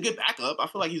because he's a good backup. I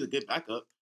feel like he's a good backup,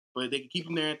 but they could keep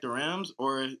him there at the Rams,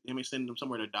 or they may send him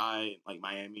somewhere to die, like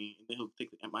Miami, and then he'll take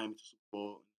Miami to Super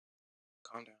Bowl.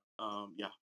 Calm down. Yeah.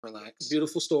 Relax.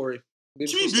 Beautiful story.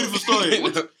 What you mean beautiful story?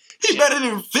 He's better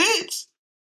than Fitz.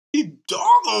 He's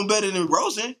doggone better than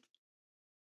Rosen.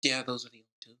 Yeah, those are the only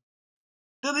two.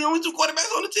 They're the only two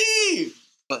quarterbacks on the team.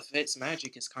 But Fitz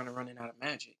magic is kind of running out of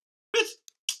magic.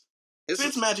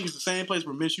 Fitz magic is the same place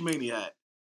where Minshew Mania at.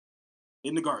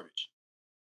 In the garbage.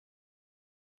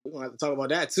 We're gonna have to talk about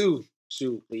that too.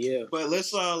 Shoot, but yeah. But let's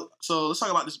talk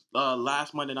about this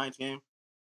last Monday night's game.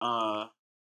 The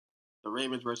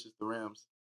Ravens versus the Rams.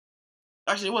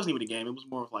 Actually, it wasn't even a game. It was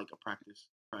more of like a practice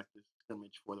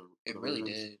scrimmage for the It the really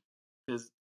Ravens. did.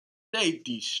 Because they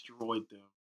destroyed them.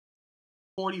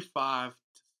 45-6.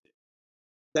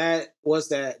 That was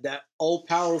that all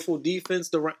powerful defense,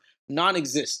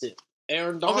 non-existent.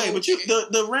 Aaron Donald. Okay,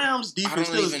 but the Rams defense don't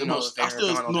still is even the know most. if Aaron Still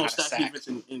is the Donald most had a stacked sack.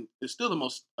 defense it's still the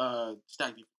most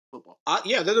stacked defense in football.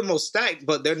 Yeah, they're the most stacked,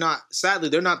 but they're not. Sadly,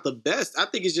 they're not the best. I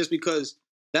think it's just because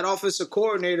that offensive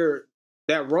coordinator,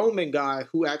 that Roman guy,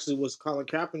 who actually was Colin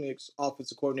Kaepernick's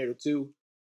offensive coordinator too,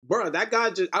 bro. That guy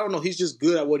I don't know. He's just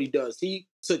good at what he does. He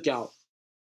took out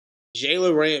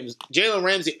Jalen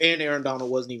Ramsey, and Aaron Donald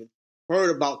wasn't even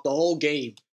heard about the whole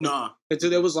game Nah, until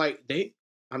there was like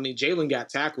I mean, Jalen got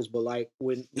tackles, but like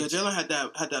when Jalen had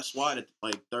that swat at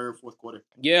like third, fourth quarter.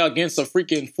 yeah, against a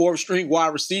freaking 4th string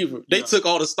wide receiver, they took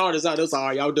all the starters out. It was all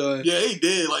right, y'all done. Yeah, he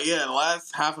did. Like the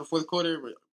last half of the fourth quarter,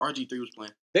 RG3 was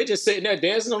playing. They just sitting there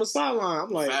dancing on the sideline. I'm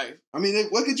like, Fact. I mean,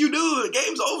 what could you do? The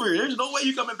game's over. There's no way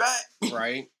you coming back.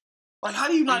 Right. Like, how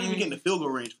do you not even get in the field goal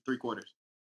range for 3 quarters?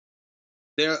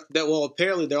 well,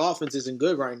 apparently their offense isn't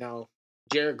good right now.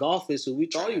 Jared Goff is who we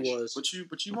thought he was.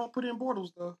 But you won't put in Bortles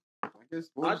though. I guess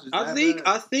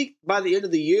I think by the end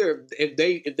of the year, if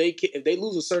they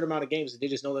lose a certain amount of games, they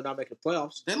just know they're not making the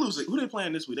playoffs. They lose it. Who they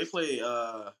playing this week? They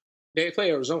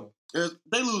play Arizona.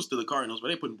 They lose to the Cardinals, but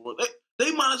they put Bortles.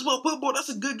 They might as well put Bortles. That's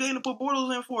a good game to put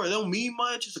Bortles in for. It don't mean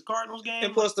much. It's a Cardinals game.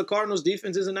 And plus, the Cardinals'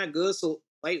 defense isn't that good. So,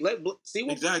 like, see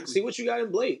what you got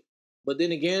in Blake. But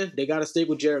then again, they got to stick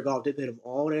with Jared Goff. They paid him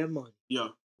all that money. Yeah,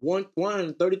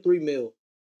 $133 million.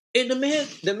 And the man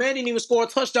didn't even score a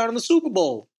touchdown in the Super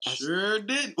Bowl. Sure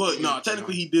did. Well, no,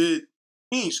 technically he did.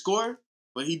 He didn't score,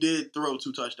 but he did throw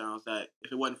 2 touchdowns. That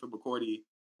if it wasn't for McCourty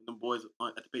and them boys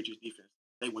at the Patriots defense,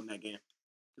 they won that game.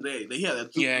 They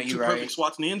had two perfect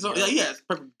swats in the end zone. Yeah, he had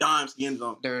perfect dimes in the end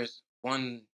zone. There's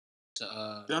one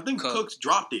to I think Cooks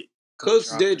dropped it.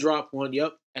 Cooks did drop one.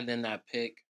 Yep, and then that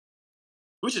pick,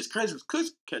 which is crazy.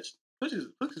 Cooks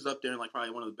is up there and like probably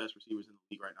one of the best receivers in the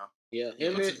league right now. Yeah,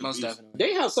 most definitely.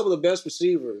 They have some of the best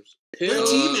receivers. Their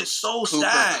team is so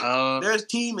stacked. Kupp, Their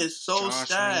team is so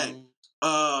stacked.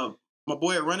 My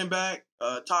boy at running back,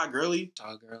 Todd Gurley.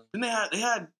 Then they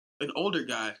had an older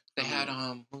guy. They had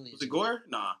was it Gore?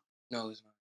 Nah. No, it's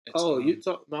not. You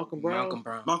talk Malcolm Brown.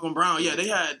 Malcolm Brown. Yeah, they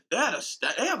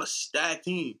have a stacked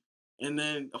team. And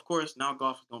then of course now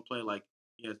Goff is gonna play like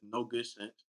he has no good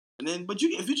sense. And then, if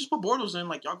you just put Bortles in,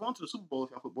 like y'all going to the Super Bowl if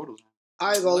y'all put Bortles in.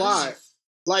 I ain't gonna lie.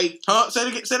 Like,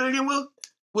 say that again,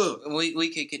 Will.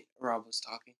 We could get Rob was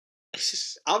talking.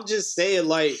 I'm just saying,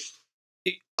 like,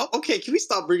 okay, can we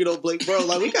stop bringing up Blake, bro?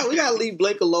 Like, we gotta leave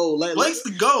Blake alone. Like, Blake's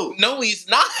the GOAT. No, he's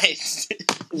not.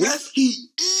 Yes, he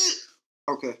is.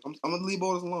 Okay, I'm gonna leave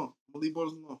Bortles alone.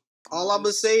 All I'm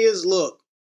gonna say is, look,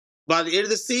 by the end of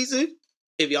the season,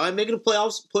 if y'all ain't making the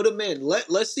playoffs, put him in.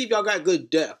 Let's see if y'all got good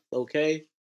depth, okay?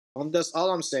 That's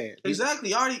all I'm saying. Exactly.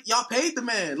 Y'all paid the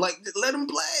man. Like, let him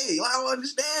play. Like, I don't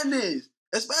understand this.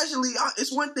 Especially, it's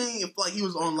one thing if like he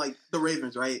was on like the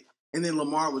Ravens, right? And then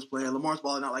Lamar was playing. Lamar's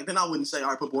balling out. Like, then I wouldn't say, all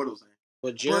right, put Bortles in.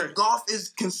 But Goff is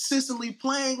consistently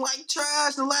playing like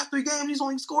trash. In the last 3 games, he's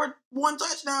only scored 1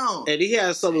 touchdown. And he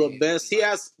has some of the best. He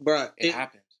has, bro. It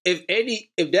happens.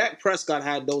 If Dak Prescott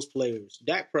had those players,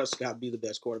 Dak Prescott would be the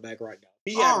best quarterback right now.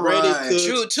 He had all right.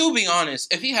 To be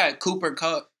honest, if he had Cooper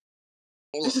Kupp.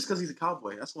 It's just because he's a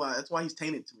Cowboy. That's why he's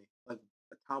tainted to me. Like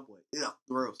a Cowboy. Yeah,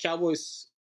 gross. Cowboys.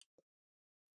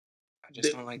 I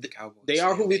just don't like the Cowboys. They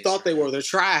are who we thought they were. They're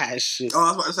trash. Oh,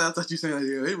 I was about to say, I thought you were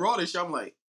saying, they raw this shit. I'm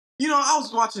like, I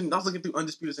was looking through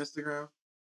Undisputed's Instagram.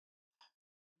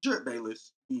 Drip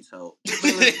Bayless needs help. Drip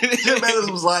Bayless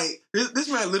was like, this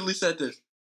man literally said this.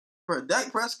 Bro,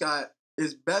 Dak Prescott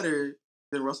is better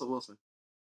than Russell Wilson.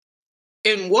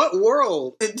 In what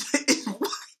world?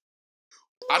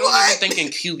 I don't even think in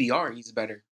QBR he's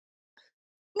better.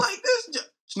 Like this.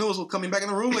 Snooze coming back in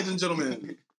the room, ladies and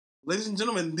gentlemen. Ladies and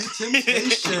gentlemen, the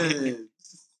Temptations.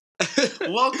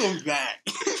 Welcome back.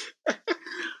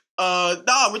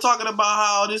 We're talking about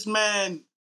how this man,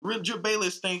 Drip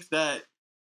Bayless, thinks that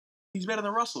he's better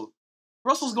than Russell.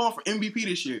 Russell's going for MVP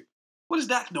this year. What is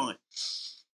Dak doing?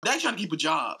 Dak's trying to keep a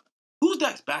job. Who's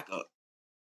Dak's backup?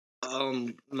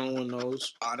 No one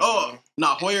knows.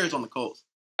 Hoyer's on the Colts.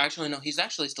 Actually, no. He's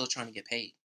actually still trying to get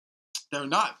paid. They're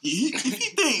not.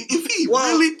 If he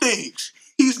really thinks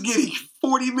he's getting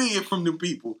 $40 million from them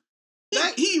people,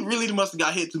 he really must have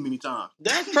got hit too many times.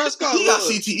 Dak Prescott, he got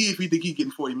CTE if he think he's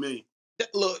getting $40 million.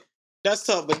 Look, that's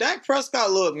tough. But Dak Prescott,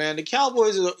 look, man, the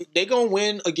Cowboys, they're gonna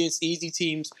win against easy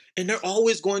teams, and they're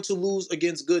always going to lose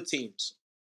against good teams.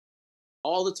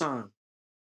 All the time.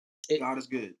 God is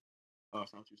good. Oh,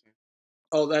 that's not what you're saying.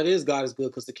 Oh, that is God is good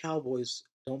because the Cowboys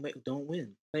don't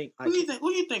win. Who do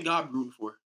you think God rooting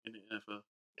for in the NFL?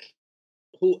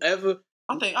 Whoever.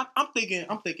 I'm thinking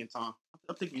Tom.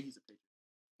 I'm thinking he's a Patriot.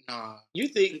 Nah. You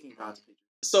think God's a Patriot.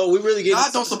 So we really get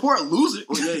God don't support losers.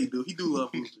 Well, yeah, he do. He do love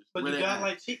losers. But you got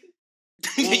like chicken.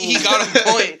 He got a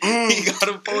point. He got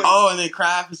a point. Oh, and then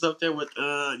Kraft is up there with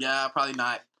probably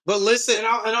not. But listen,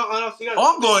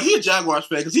 I'm going. He a Jaguars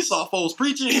fan because he saw Foles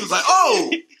preaching. He was like,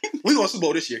 "Oh, we going to Super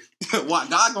Bowl this year." Why?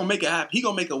 God gonna make it happen. He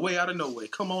gonna make a way out of no way.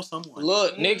 Come on, someone.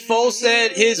 Look, Nick Foles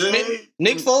said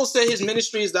Nick Mm. Foles said his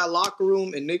ministry is that locker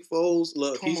room, and Nick Foles,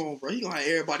 look, Come on, bro. He gonna have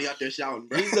everybody out there shouting,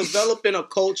 bro. he's developing a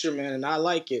culture, man, and I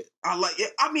like it. I like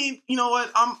it. I mean, you know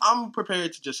what? I'm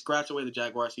prepared to just scratch away the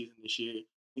Jaguar season this year.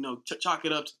 You know, chalk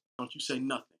it up. Don't you say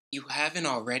nothing. You haven't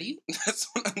already? That's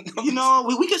what I'm You know,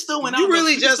 we can still win out. You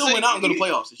really we can just still say- win out and go to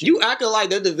playoffs this year. You acting like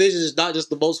their division is not just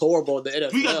the most horrible in the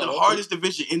NFL. We got the hardest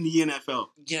division in the NFL.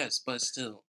 Yes, but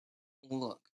still,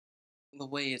 look, the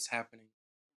way it's happening,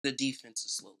 the defense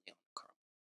is slowly on the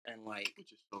curve. And, like,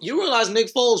 Which is so You sad. realize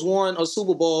Nick Foles won a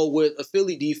Super Bowl with a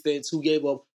Philly defense who gave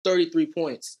up 33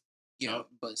 points, yeah,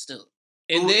 but still.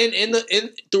 and then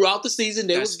throughout the season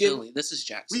they That's was giving. Philly. This is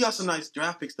Jackson. We got some nice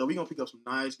draft picks though. We gonna pick up some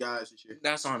nice guys this year.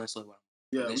 That's honestly what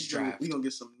Yeah, This we draft. gonna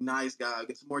get some nice guys.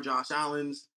 Get some more Josh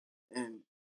Allens, and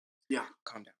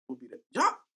calm down. we'll be there.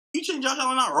 You think Josh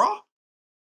Allen not raw?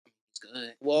 It's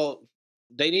good. Well,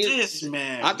 they need. This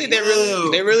man. I think they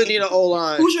really need an O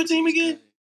line. Who's your team again? Good.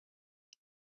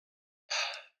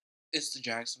 It's the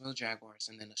Jacksonville Jaguars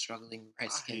and then the struggling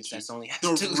Redskins. hate you. That's only have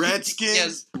The two. Redskins.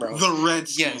 Yes, bro. The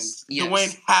Redskins. Yes.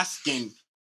 Dwayne Haskins.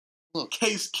 Look,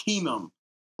 Case Keenum.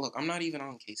 I'm not even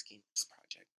on Case Keenum's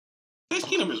project. Case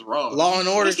Keenum is raw. Law and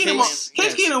Order Case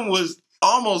case. Keenum was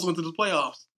almost went to the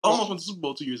playoffs. Almost went to the Super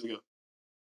Bowl 2 years ago.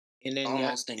 And then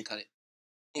Almost didn't cut it.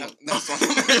 Look, That's that's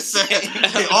what I'm saying.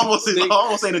 It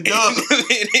almost ain't a dub.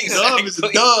 Dub is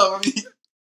a dub. I mean,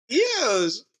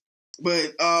 yes.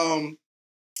 but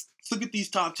let's look at these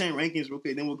top 10 rankings real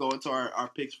quick. Then we'll go into our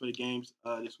picks for the games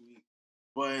this week.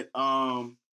 But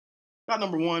got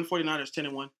number 1, 49ers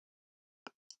 10-1.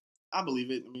 I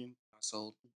believe it. I mean, Not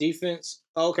sold. Defense.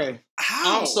 Okay.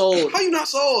 how? I'm sold. How you not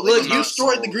sold? Look, They you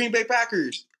destroyed sold. the Green Bay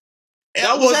Packers.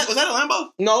 That was was- that a Lambeau?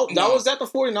 No, that No. was at the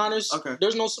 49ers. Okay.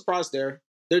 There's no surprise there.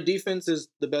 Their defense is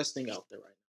the best thing out there right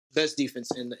now. Best defense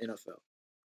in the NFL.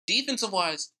 Defensive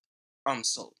wise, I'm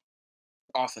sold.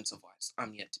 Offensive wise,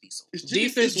 I'm yet to be sold. Is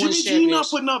Defense Jimmy wins G not champions.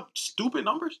 putting up stupid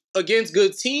numbers? Against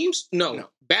good teams? No. No.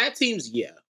 Bad teams?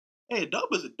 Yeah. Hey, a dub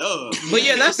is a dub. But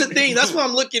yeah, that's the thing. That's what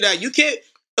I'm looking at. You can't.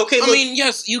 Okay, I look. mean,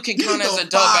 yes, you can You count can as throw a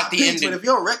dub 5 at the picks, end. But if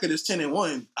your record is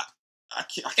 10-1, I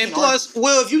can't. And plus,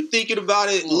 Will, if you're thinking about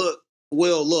it, Look.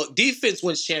 look, defense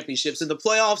wins championships in the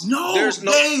playoffs. no, there's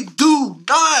no. they do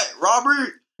not,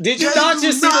 Robert. Did you They not do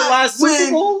just see the not last win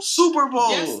Super Bowl? Super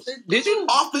Bowls. Yes, Did you?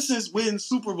 Offenses win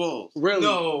Super Bowls. Really?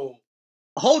 No.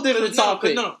 Whole different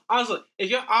topic. No. Honestly, if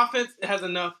your offense has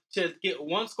enough to get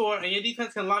one score and your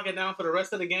defense can lock it down for the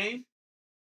rest of the game,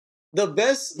 The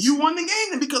best. You won the game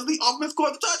then because the offense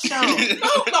scored the touchdown. no.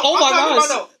 Oh my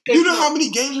gosh. You know how many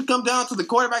games would come down to the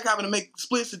quarterback having to make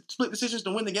split decisions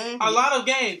to win the game? A lot of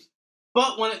games.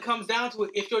 But when it comes down to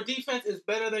it, if your defense is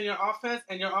better than your offense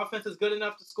and your offense is good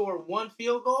enough to score one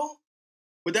field goal,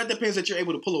 But that depends that you're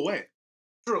able to pull away.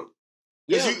 true.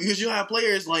 Because you have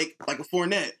players like a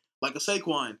Fournette, like a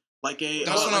Saquon, like a.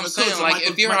 That's what like I'm a saying. Cooks, Like,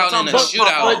 Michael- if you're Michael out in a Thomas.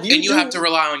 shootout but you and you do- have to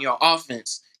rely on your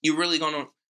offense, you're really gonna.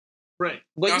 Right.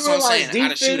 But That's you what I'm realize saying,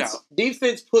 at a defense, shootout.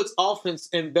 defense puts offense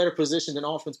in better position than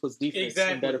offense puts defense in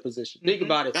Exactly. better position. Think Mhm.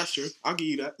 about it. That's true. I'll give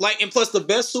you that. Like, and plus the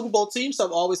best Super Bowl teams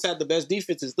have always had the best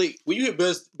defenses. Like, when you hear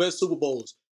best Super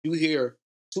Bowls, you hear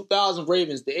 2000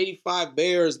 Ravens, the 85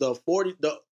 Bears, the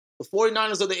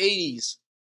 49ers of the 80s.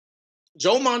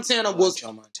 Joe Montana I like was,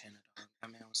 Joe Montana. Dog. That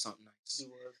man was something nice.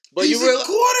 but He's you a realize,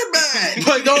 quarterback.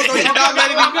 but no, you're not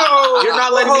letting me No. You're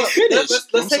not letting Hold me on. finish. I'm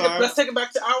Let's sorry. take it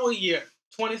back to our year,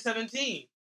 2017.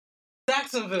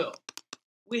 Jacksonville.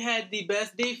 We had the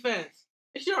best defense.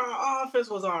 Sure, our offense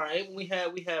was all right. We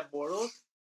had Bortles,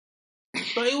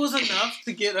 but it was enough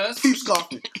to get us. Keep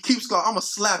scoffing. Keep scoffing. I'm gonna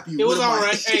slap you. It with was a all mic.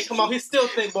 right. Hey, come on, he still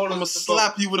think Bortles. I'm gonna was the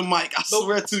slap you with a mic. I Nope.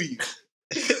 swear to you.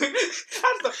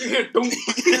 I just hear doom.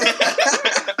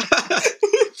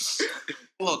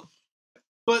 Look,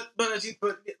 But back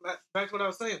to what I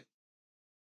was saying.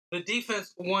 The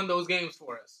defense won those games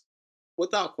for us.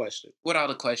 Without question. without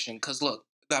a question, because look,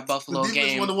 that The Buffalo defense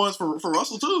game. won the ones for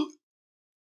Russell too.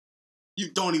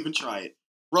 You don't even try it.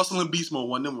 Russell and Beast Mode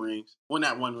won them rings. Won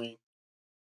that one ring.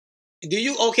 Do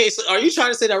you, okay, so are you trying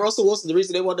to say that Russell Wilson the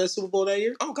reason they won that Super Bowl that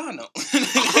year? Oh God, no!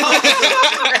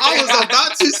 I was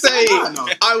about to say, I know.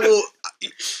 I will,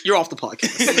 you're off the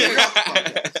podcast.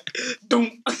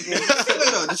 Doom.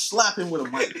 Just slap him with a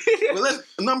mic. But let's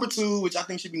number 2, which I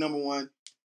think should be number 1.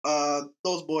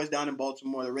 Those boys down in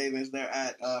Baltimore, the Ravens, they're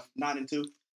at 9-2.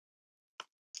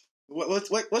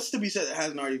 What's to be said that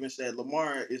hasn't already been said?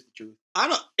 Lamar is the truth. I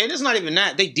don't, and it's not even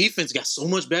that. They defense got so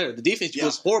much better. The defense Yeah.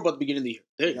 was horrible at the beginning of the year.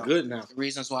 They're Yeah. good now. The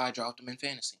reasons why I dropped him in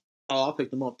fantasy. Oh, I'll pick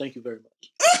them up. Thank you very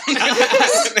much.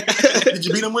 Did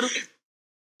you beat him with him?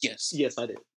 Yes. Yes, I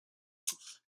did.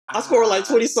 I scored like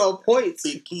 20-some points.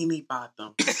 Bikini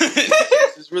Bottom.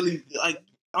 It's really like.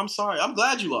 I'm sorry. I'm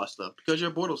glad you lost though because you're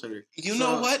a Bortles hater. You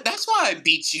know what? That's why I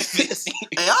beat you this year.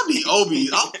 Hey, I beat Obi.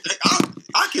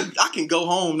 I can go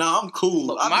home now. I'm cool.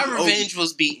 Look, I my beat revenge Obi.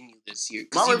 was beating you this year.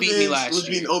 My You beat me revenge last was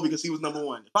year. beating Obi because he was number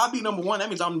one. If I beat number one, that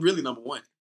means I'm really number one.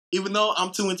 Even though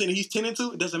I'm 2-10 and he's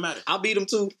 10-2, it doesn't matter. I'll beat him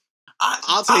too.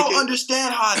 I don't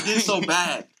understand how I did so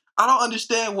bad. I don't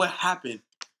understand what happened.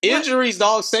 Injuries,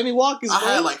 dog. Sammy Watkins. I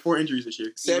had like 4 injuries this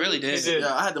year. You really did.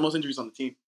 Yeah, I had the most injuries on the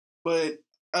team. But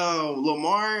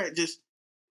Lamar just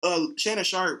Shannon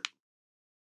Sharp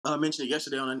mentioned it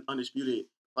yesterday on Undisputed.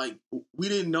 Like we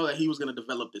didn't know that he was going to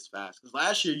develop this fast because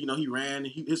last year, he ran.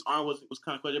 His arm was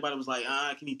kind of questionable. Everybody was like,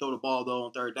 can he throw the ball though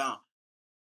on third down?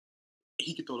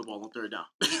 He can throw the ball on third down.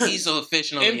 He's so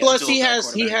efficient. And plus, he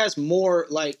has more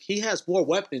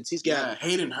weapons. He's got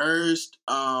Hayden Hurst,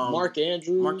 Mark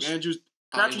Andrews.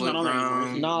 Crabtree's not on there anymore.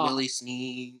 Brown, Nah. Willie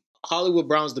Snead. Hollywood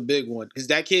Brown's the big one because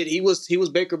that kid, he was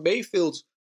Baker Mayfield's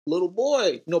little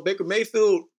boy. Baker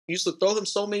Mayfield used to throw him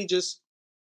so many just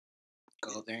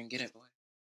Go there and get it, boy.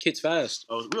 kids fast.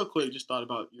 Oh, real quick, just thought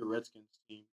about your Redskins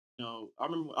team. I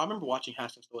remember watching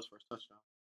Haskins throw his first touchdown.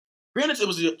 Granted, it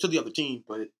was to the other team,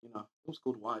 but it was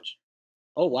cool to watch.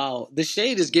 Oh wow, the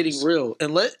shade is getting real.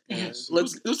 And let's It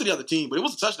was to the other team, but it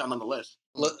was a touchdown nonetheless.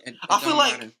 I feel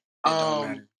like,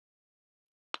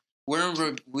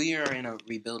 we are in a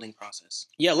rebuilding process.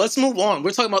 let's move on.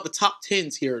 We're talking about the top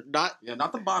 10s here, not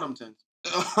the bottom 10.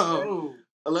 Oh.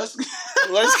 Let's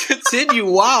continue.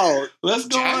 Wow, let's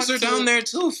go. Jags on are to- down there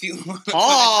too. If you want.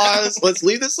 pause. Let's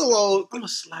leave this alone. I'm gonna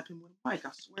slap him with a mic.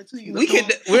 I swear to you. We can.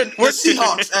 We're We're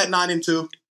Seahawks at 9-2.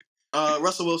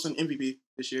 Russell Wilson MVP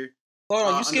this year.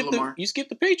 Hold on, Lamar. you skipped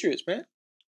the Patriots, man.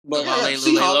 But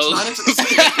Seahawks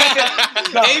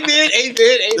 9-2. No. Amen.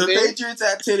 The Patriots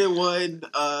at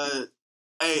 10-1.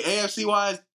 AFC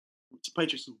wise,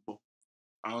 Patriots Super Bowl.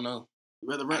 I don't know.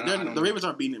 The know. Ravens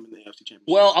aren't beating them in the AFC Championship.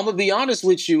 Well, I'm gonna be honest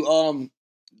with you.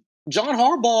 John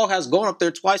Harbaugh has gone up there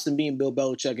twice and beaten Bill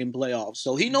Belichick in playoffs,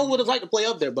 so he knows what it's like to play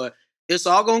up there. But it's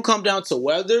all gonna come down to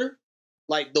weather.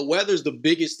 Like the weather's the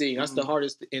biggest thing. That's the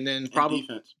hardest, and then probably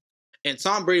defense. And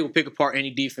Tom Brady will pick apart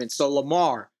any defense. So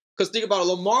Lamar, because think about it,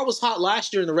 Lamar was hot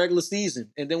last year in the regular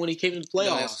season, and then when he came into the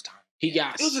playoffs, he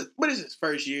got. What is his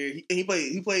first year? He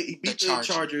beat the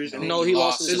Chargers. And No, he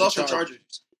lost They lost the Chargers.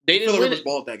 They didn't win it.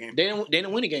 Ball that game. They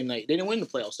didn't win a game night. They didn't win the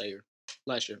playoffs that year,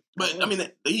 last year. But I mean,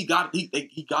 he got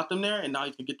them there, and now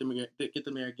he can get them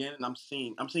there again. And I'm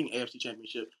seeing AFC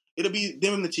Championship. It'll be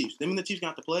them and the Chiefs. Them and the Chiefs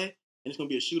got to play, and it's gonna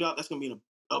be a shootout. That's gonna be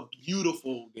a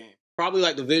beautiful game. Probably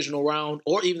like the divisional round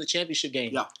or even the championship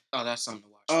game. Yeah. Oh, that's something to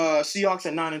watch. Seahawks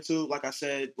at 9-2. Like I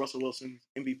said, Russell Wilson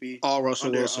MVP. All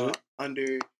Russell Wilson.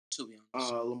 Under To be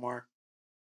honest. Lamar.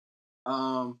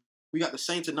 We got the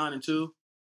Saints at 9-2.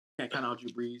 Can't count out Drew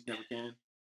Brees. Never can.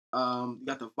 You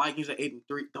got the Vikings at 8-3.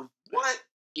 The what?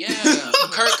 Yeah,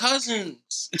 Kirk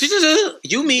Cousins.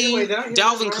 You mean Wait, did I hear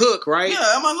Dalvin that Cook, right? Yeah,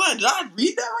 I'm like, did I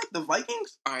read that right? The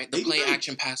Vikings? All right, the 8-3. play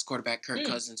action pass quarterback Kirk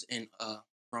Cousins in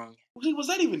wrong. Was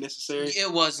that even necessary? It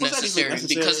was that even necessary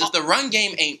necessary? because if the run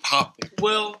game ain't popping.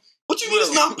 Well, What you mean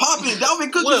it's not popping?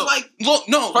 Dalvin Cook is like Look,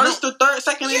 no, first or third,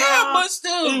 second. yeah, but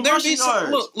still, in there rushing be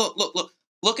some. yards.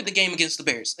 Look at the game against the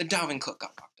Bears. Dalvin Cook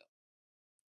got locked up,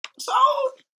 So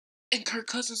and Kirk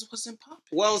Cousins wasn't popping.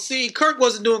 Well, see, Kirk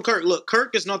wasn't doing Kirk. Look,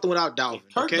 Kirk is nothing without Dalvin.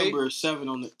 Kirk Okay. number 7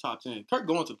 on the top 10. Kirk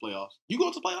going to the playoffs. You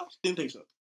going to the playoffs? Didn't think so.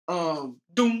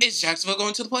 Is Jacksonville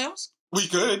going to the playoffs? We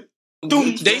could.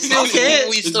 They still can.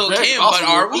 We It's still very can, possible.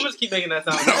 but are I'm we? just keep making that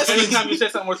sound. Every time you say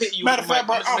something worth hitting you, Matter of fact,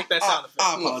 bro, just make that sound effect.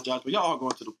 I apologize, but y'all are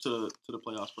going to the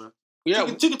playoffs, bro. Yeah,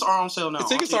 Tickets are on sale now. the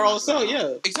tickets are all sale.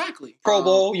 Yeah, Exactly. Pro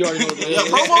Bowl. You already know. Yeah,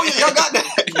 Pro Bowl. Yeah, y'all got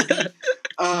that.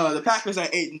 The Packers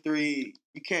at 8-3.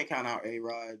 You can't count out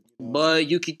A-Rod. But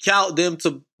you can count them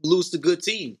to lose to good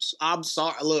teams. I'm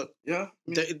sorry. Look, Yeah.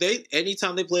 they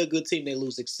anytime they play a good team, they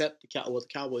lose. Except the Cowboys. The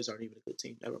Cowboys aren't even a good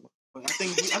team. Never mind. But I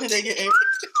think they get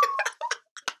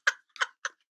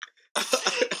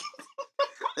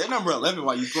they're number 11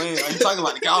 while you playing. Are you talking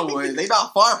about the Cowboys? They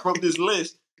not far from this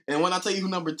list. And when I tell you who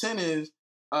number 10 is,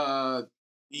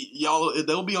 y'all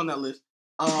they'll be on that list.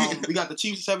 We got the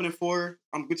Chiefs 7-4,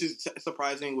 which is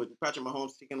surprising with Patrick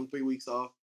Mahomes taking them 3 weeks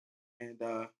off, and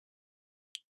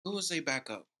Who was their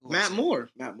backup? Matt Moore.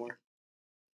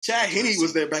 Chad Henne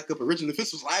was their backup originally. If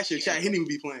this was last year, Chad Henne would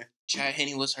be playing. Chad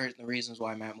Henne was hurt, and the reasons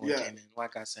why Matt Moore came in.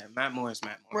 Like I said, Matt Moore is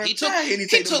Matt Moore. Bro, He took Chad Henne the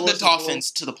take them boys to the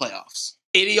Dolphins to the playoffs.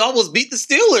 And he almost beat the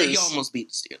Steelers. He almost beat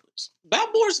the Steelers. Matt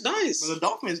Moore's nice. But the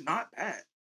Dolphins not bad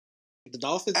The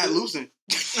Dolphins at losing.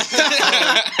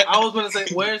 I was going to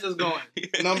say, where's this going?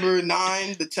 Number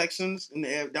 9, the Texans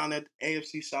down at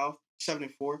AFC South,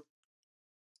 7-4.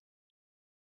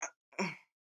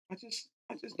 I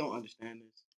just don't understand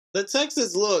this. The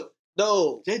Texans look,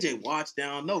 no, JJ Watt's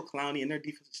down, no Clowney, and their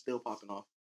defense is still popping off.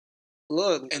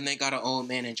 look. And they got an old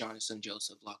man in Jonathan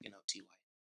Joseph locking up T.Y.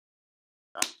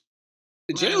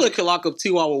 Jalen can lock up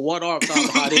T.Y. with one arm tied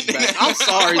behind his back. I'm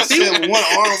sorry. I said one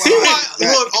arm behind T.Y. his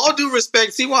back. Look, all due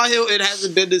respect, T.Y. Hill, it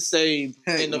hasn't been the same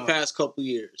Heck in the no. past couple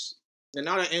years. And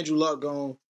now that Andrew Luck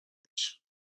gone,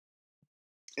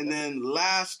 And then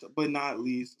last but not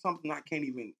least, something I can't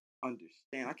even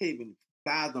understand. I can't even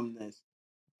fathom this.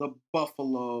 The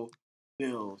Buffalo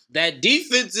Bills. that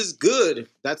defense is good.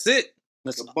 That's it.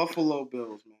 That's, The Buffalo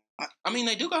Bills, man. I mean,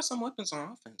 they do got some weapons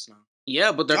on offense now.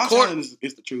 yeah, but their Josh court. Allen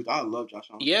is the truth. I love Josh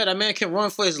Allen. Yeah, that man can run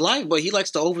for his life, but he likes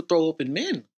to overthrow open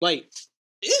men. Like,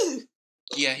 ew.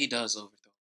 Yeah, he does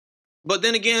overthrow. But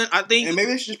then again, I think, And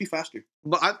maybe they should just be faster.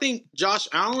 but I think Josh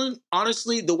Allen,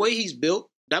 honestly, the way he's built,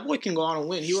 that boy can go on and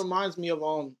win. He reminds me of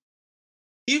a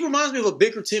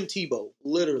bigger Tim Tebow,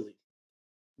 literally.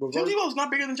 Tim Tebow's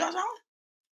not bigger than Josh Allen?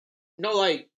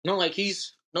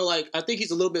 I think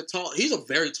he's a little bit tall. He's a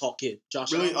very tall kid,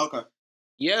 Josh Really? Allen. Okay.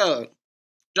 Yeah.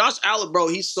 Josh Allen, bro,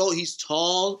 he's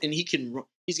tall and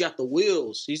he's got the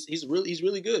wheels. He's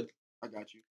really good. I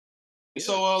got you. Yeah.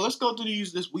 So let's go through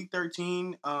this week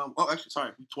 13. Week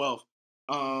 12.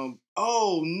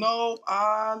 Oh no,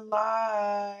 I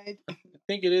lied. I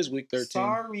think it is week 13.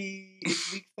 Sorry,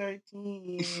 it's week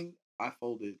 13. I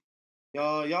folded.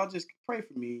 Y'all just pray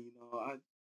for me.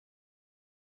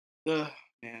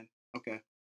 Man. Okay.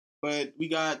 But we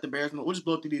got the Bears. We'll just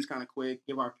blow through these kind of quick.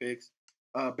 Give our picks.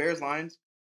 Bears Lions.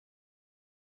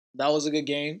 That was a good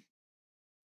game. What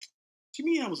do you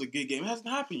mean that was a good game? It hasn't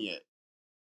happened yet.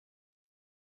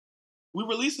 We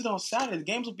released it on Saturday. The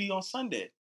games will be on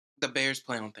Sunday. The Bears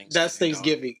play on Thanksgiving. That's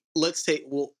Thanksgiving. Let's take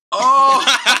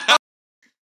Oh.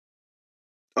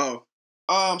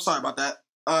 I'm sorry about that.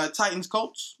 Titans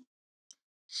Colts.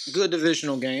 good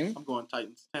divisional game. I'm going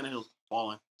Titans. Tannehill's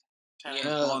balling. Tannehill's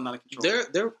Yeah. balling out of control.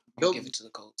 They're I'm gonna give it to the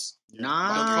Colts.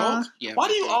 nah. Colts? Yeah. Why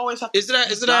do you always have to Is it at?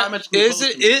 diametrically Is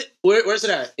opposed it? to me? Where's it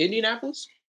at? Indianapolis.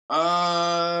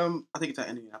 I think it's at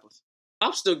Indianapolis.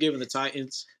 I'm still giving the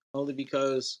Titans only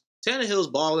because Tannehill's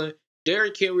balling.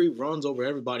 Derrick Henry runs over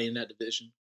everybody in that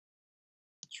division.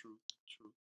 True.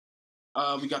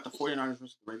 We got the 49ers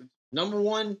versus the Ravens. Number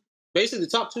one, basically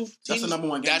the top two teams. That's the number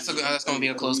one game. That's gonna be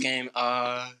a close game.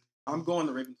 I'm going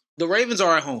the Ravens. The Ravens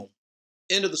are at home.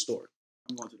 End of the story.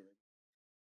 I'm going to the Ravens.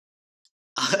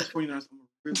 49ers.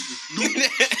 I'm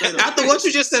Straight up. After what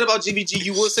you just said about GBG,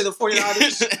 you would say the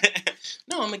 49ers?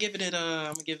 No, I'm gonna give it. I'm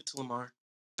gonna give it to Lamar.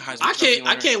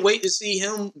 I can't wait to see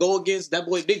him go against that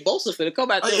boy Big Bosa for the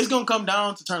comeback. It's going to come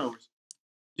down to turnovers.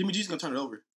 Jimmy G's going to turn it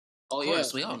over. Oh, Of yeah.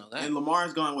 course, we all know that. And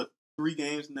Lamar's gone, 3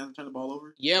 games and doesn't turn the ball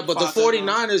over? Yeah, but the 5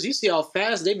 49ers, you see how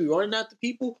fast they be running at the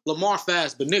people? Lamar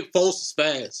fast, but Nick Foles is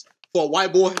fast. For a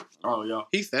white boy, Oh, yeah.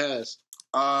 he fast.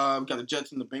 We got the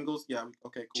Jets and the Bengals. Yeah,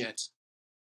 okay, cool.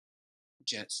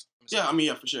 Jets. Yeah, I mean,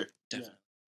 yeah, for sure. Definitely.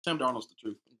 Sam Darnold's the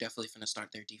truth. Definitely finna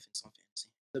start their defense on fantasy.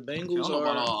 The I Bengals don't know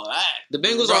about are. all that. The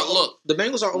Bengals Bro, are. look. The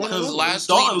Bengals are. Because on Last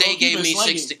Dalton week they low-key gave been me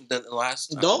slinging. 16. The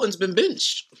last Dalton's been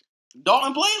benched.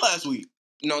 Dalton played last week.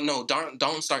 No.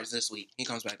 Dalton starts this week. He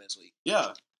comes back this week.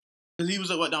 Yeah. Because he was,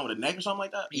 down with a neck or something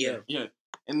like that? Yeah. Yeah.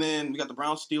 And then we got the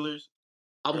Browns Steelers.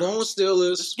 I'm going with This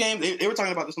Steelers. game, they were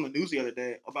talking about this on the news the other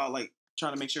day about,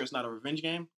 trying to make sure it's not a revenge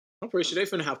game. I'm pretty sure they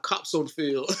finna have cops on the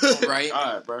field. Right?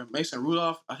 All right, bro. Mason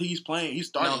Rudolph, I think he's playing. He's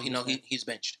starting. He's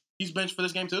benched. He's benched for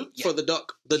this game, too? Yeah. For the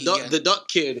duck. Yeah. The duck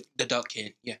kid. The Duck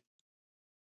Kid. Yeah.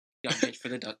 Got benched for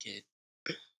the Duck Kid.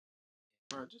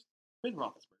 Bro, just Ben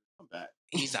Roethlisberger, come back.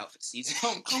 He's out for the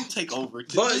season. Come take over.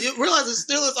 But you realize the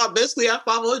Steelers are basically at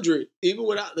 500. Even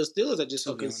without the Steelers are just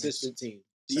a To be honest. consistent team.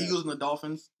 The Eagles and the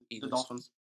Dolphins. Eagles. The Dolphins.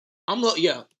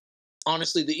 Yeah.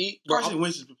 Honestly, Carson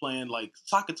Wentz has been playing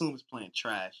Sakatoon is playing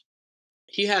trash.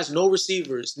 he has no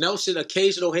receivers. Nelson,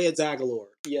 occasional heads Aguilar.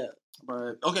 Yeah.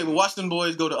 But okay, but watch them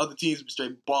boys go to other teams and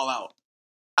straight ball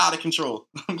out of control.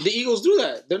 The Eagles do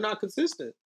that. They're not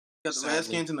consistent. Got the Sadly.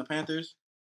 Redskins and the Panthers.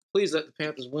 Please let the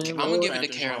Panthers win. I'm gonna Lord. give it to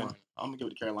Panthers Carolina. win. I'm gonna give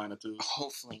it to Carolina too.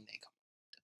 Hopefully they come.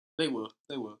 They will.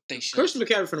 They will. They should. Christian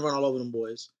McCaffrey finna run all over them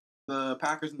boys. The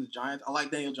Packers and the Giants. I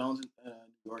like Daniel Jones in New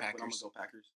York, but I'm gonna Packers. go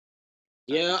Packers.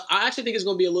 Yeah, I actually think it's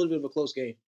gonna be a little bit of a close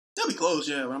game. They'll be close,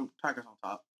 yeah. But I'm Packers on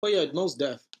top. But yeah, most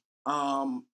deaf.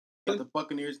 Got the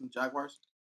Buccaneers and the Jaguars.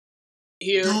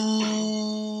 Here, Two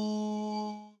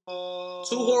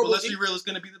horrible But let's be teams. real, it's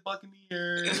gonna be the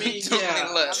Buccaneers. I mean, Look, yeah.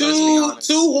 let's two be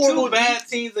honest. horrible Two bad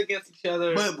teams against each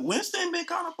other. But Winston been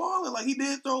kind of balling. He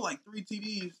did throw 3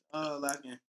 TDs last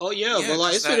game. Oh yeah, but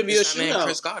it's just gonna be a that man, shootout.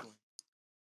 Chris Godwin.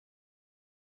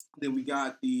 Then we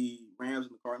got the Rams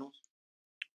and the Cardinals.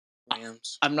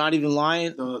 Rams. I'm not even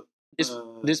lying.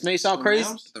 This may sound the crazy.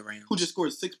 Rams, The Rams. who just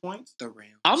scored 6 points. The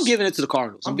Rams. I'm giving it to the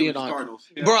Cardinals. I'm being giving it to honest. Cardinals.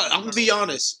 Yeah. Bro, I'm going to be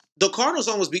honest. The Cardinals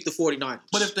almost beat the 49ers.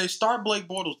 But if they start Blake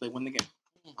Bortles, they win the game.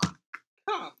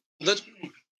 Huh. Look,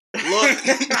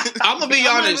 I'm going to be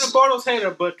I'm honest. not even a Bortles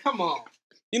hater, but come on.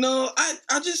 You know,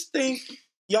 I just think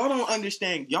y'all don't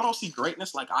understand. Y'all don't see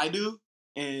greatness like I do,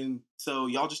 and so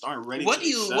y'all just aren't ready. What to do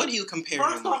you accept. compare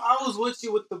First him off, with? I was with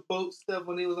you with the boat stuff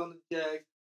when he was on the Jags.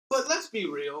 But let's be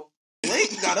real.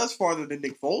 Blake got us farther than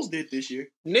Nick Foles did this year.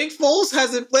 Nick Foles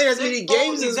hasn't played as many Nick Foles,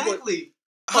 games as exactly.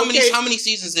 How Okay. many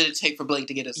seasons did it take for Blake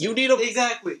to get us? You there? need a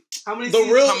Exactly. How many The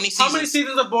seasons, real- How many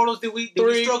seasons? of Bortles did we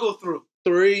Three. struggle through?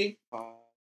 3.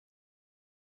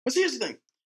 But here's the thing: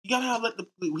 you gotta have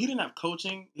he didn't have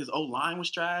coaching. His O-line was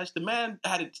trash. The man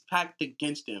had it packed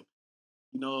against him.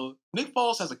 You know, Nick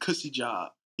Foles has a cushy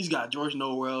job. He's got George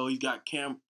Noel. He's got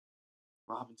Cam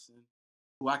Robinson,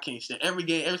 who I can't stand. Every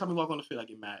time he walk on the field, I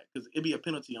get mad because it'd be a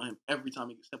penalty on him every time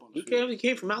he step on the field. He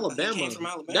came from Alabama. He came from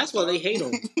Alabama, That's why they dog. hate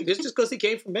him. It's just because he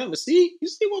came from Bama. See? You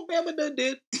see what Bama done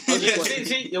did?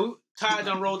 Ty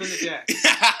done rolled in the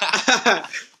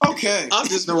Jags. Okay, I'm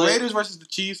just the playing. Raiders versus the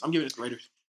Chiefs. I'm giving it to the Raiders.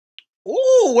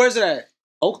 Ooh, where's it at?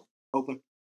 Oh, Oakland.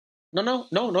 no,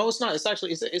 it's not. It's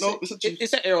actually it's Chiefs.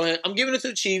 it's at Arrowhead. I'm giving it to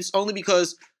the Chiefs only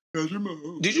because Did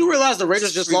did you realize the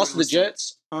Raiders just lost to the Realistic.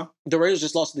 Jets? Huh? The Raiders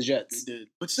just lost to the They Jets. did,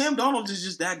 but Sam Darnold is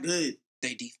just that good.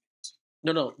 They defense.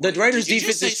 No. The Raiders Did you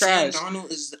defense just say is trash. Sam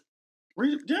Darnold is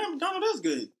Sam Darnold is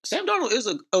good. Sam Darnold is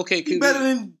a okay He's QB. better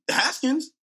than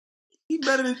Haskins. He's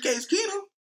better than Case Keenum.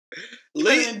 He's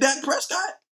better than Dak Prescott.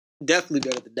 Definitely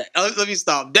better than Dak. Let me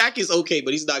stop. Dak is okay,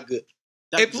 but he's not good.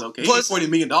 Dak is okay. Plus- He's $40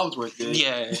 million worth good.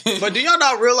 yeah. But do y'all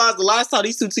not realize the last time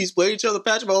these two teams played each other,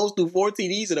 Patrick Mahomes threw 4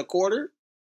 TDs in a quarter?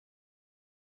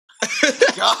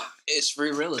 God. It's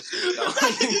free real estate.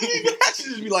 I should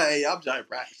just be like, hey, I'm giant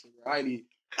practicing, bro. I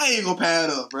ain't gonna pad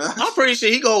up, bro. I'm pretty sure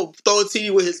he gonna throw a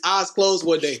TD with his eyes closed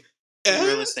one day.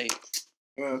 Real estate.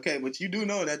 Okay, but you do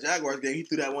know that Jaguars game, he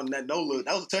threw that no look.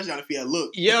 That was a touchdown if he had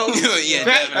looked. Yo, Yeah,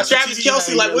 Travis definitely.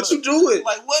 Kelce, like, what you doing?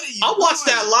 Like, what are you I watched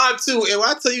doing? that live too, and when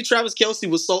I tell you Travis Kelce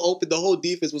was so open, the whole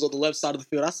defense was on the left side of the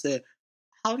field. I said,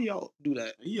 "How do y'all do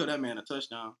that?" You owe that man a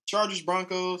touchdown. Chargers,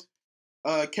 Broncos.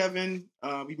 Kevin,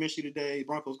 we missed you today.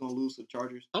 Broncos gonna lose to the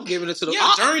Chargers. I'm giving it to the.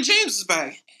 Yeah, Derwin James is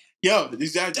back. Yo,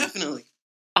 exactly. Definitely.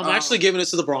 I'm actually giving it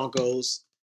to the Broncos.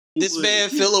 This would. man,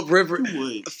 Philip Rivers. Who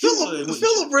would?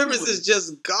 Philip Rivers is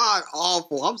just god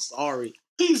awful. I'm sorry.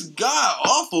 He's god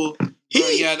awful. Bro,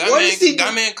 yeah,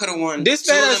 that man could have won. This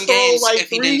two man of has them thrown games like if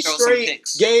he 3 didn't throw some straight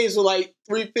picks. games with like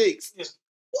 3 picks. Yeah.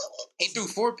 He threw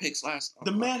 4 picks last.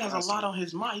 The man has a lot on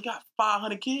his mind. He got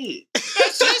 500 kids.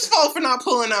 That's his fault for not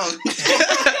pulling out.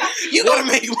 You gotta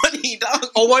make money, dog.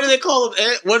 Oh, what do they call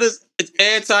him? What is it's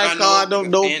anti-condom?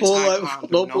 No pull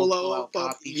out. No pull out.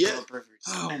 Poppy, Yeah. Phillip Rivers.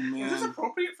 Oh Is this man.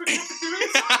 appropriate for cafeteria?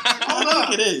 I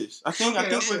think it is. I think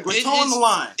Okay. we're towing the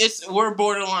line. We're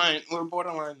borderline. We're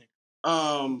borderline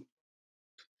there.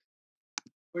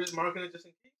 We're just marking it just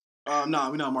in case. No,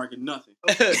 we're not marking nothing.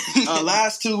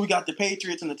 Last two, we got the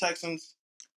Patriots and the Texans.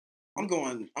 I'm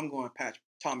going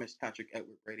Patrick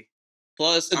Edward Brady.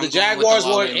 Plus, if I'm the going with Jaguars the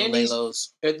won Lale any, Lalos.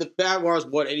 if the Jaguars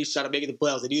won any shot of making the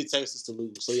playoffs, they needed Texas to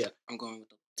lose. So yeah, I'm going with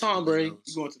the Tom Brady.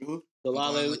 You going to the who? The I'm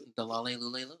going Lale, with the Lale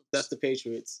Lalos. that's the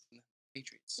Patriots.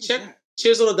 Patriots. Check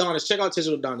Chisel Adonis. Check out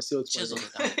Chisel Adonis. See what's Chisel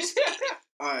going Adonis.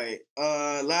 All right.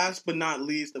 Last but not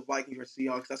least, the Vikings versus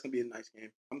Seahawks. That's gonna be a nice game.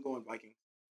 I'm going Vikings.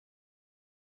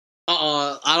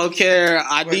 I don't care.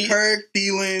 I With need. Kirk,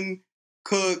 Thielen,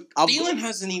 Cook. Thielen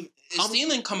hasn't even. Is I'm-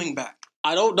 Thielen coming back?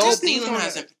 I don't know. Because Thielen Thielen coming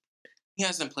hasn't. He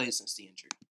hasn't played since the injury.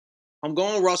 I'm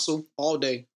going Russell all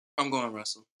day. I'm going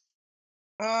Russell.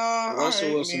 Russell all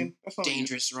right, Wilson. I mean, that's not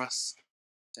Dangerous Russ.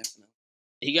 Definitely.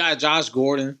 He got Josh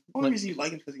Gordon. The only reason you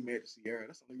like him because he married Sierra.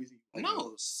 That's the only reason you like him.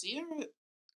 No, Sierra.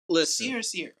 Listen,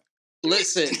 Sierra.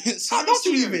 listen. How don't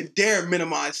you even dare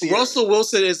minimize Sierra? Russell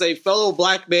Wilson is a fellow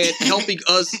black man helping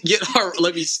us get our.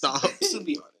 Let me stop. To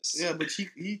be honest. Yeah, but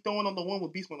he throwing on the one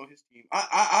with Beastman on his team.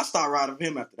 I stopped riding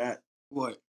him after that.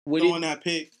 What? When Throwing that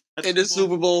pick in the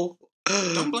Super Bowl,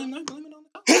 Don't blame that. Blame it on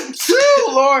the coach.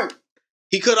 True, Lord.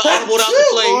 he could have audibled out the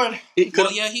play. Lord. He could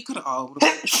Well, yeah, he could have.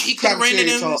 He could have ran it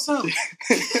in himself. See,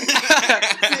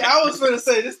 I was going to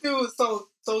say, this dude was so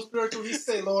spiritual. He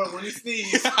say, Lord, when he sneezed.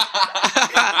 He say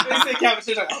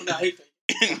cafeteria. Like, oh, no, he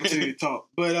Opportunity to talk.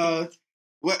 But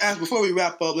before we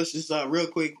wrap up, let's just real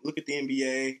quick look at the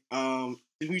NBA.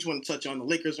 We just want to touch on the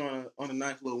Lakers on a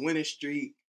nice little winning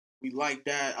streak. We like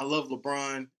that. I love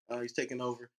LeBron. He's taking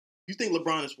over. You think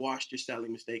LeBron is washed? You're sadly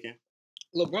mistaken.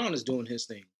 LeBron is doing his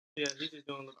thing. Yeah, he's just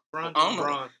doing LeBron. I don't know.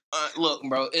 LeBron. Look,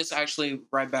 bro, it's actually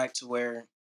right back to where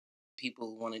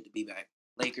people wanted to be back.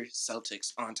 Lakers,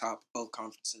 Celtics on top, both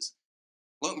conferences.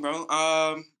 Look, bro,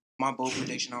 my bold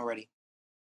prediction already.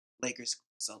 Lakers,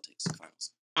 Celtics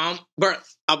finals. Bro,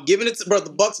 I'm giving it to bro.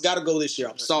 The Bucks got to go this year.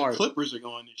 I'm sorry. The Clippers are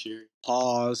going this year.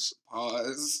 Pause.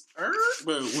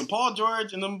 But when Paul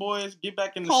George and them boys get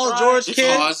back in the Paul stride, George it's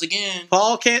can't- on. Pause again.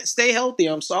 Paul can't stay healthy.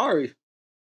 I'm sorry.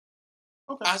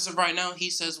 Okay. As of right now, he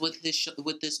says with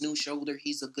this new shoulder,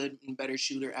 he's a good and better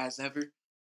shooter as ever.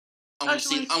 I want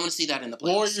to see that in the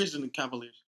playoffs. Warriors and the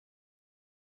Cavaliers.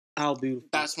 How beautiful.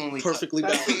 That's when we Perfectly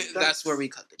cut, balanced. That's where we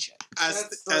cut the check.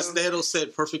 As Nando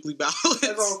said, perfectly balanced.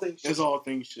 That's all things. As all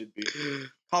things should be.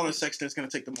 Colin Sexton's gonna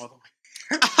take them all the way.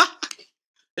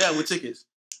 Yeah, with tickets.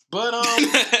 But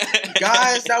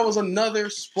guys, that was another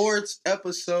sports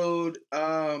episode,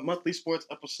 monthly sports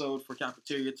episode for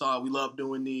Cafeteria Talk. We love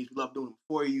doing these. We love doing them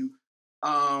for you.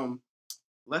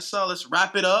 Let's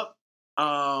wrap it up.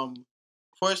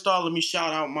 First off, let me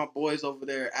shout out my boys over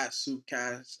there at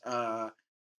Soupcast.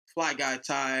 Fly Guy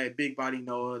Ty, Big Body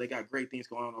Noah. They got great things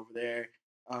going on over there.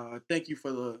 Thank you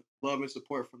for the love and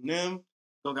support from them.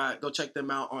 Go check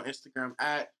them out on Instagram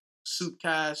at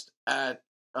Soupcast at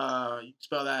you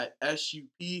spell that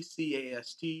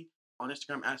SUPCAST on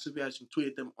Instagram at Soupcast. You can tweet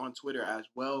at them on Twitter as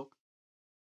well.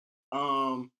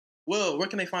 Will, where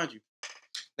can they find you?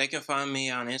 They can find me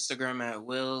on Instagram at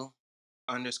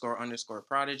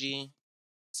Will__Prodigy.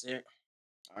 That's it.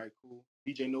 All right, cool.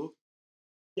 DJ Noah.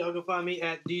 Y'all can find me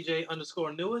at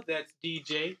DJ_Nua. That's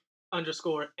DJ_NUAH.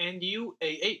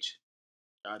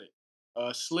 Got it.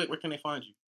 Slick, where can they find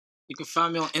you? You can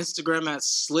find me on Instagram at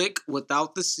slick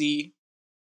without the C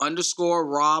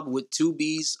 _Rob with 2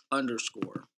 B's _.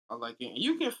 I like it. And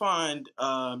you can find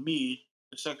me,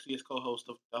 the sexiest co-host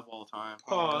of all time.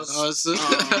 Pause.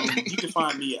 You can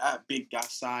find me at Big Guy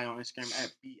Psy on Instagram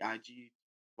at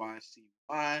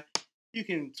BIGYCY. You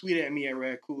can tweet at me at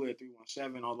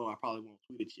RedCoolhead317, although I probably won't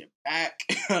tweet at you back.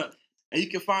 And you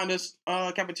can find us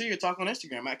Cafeteria Talk on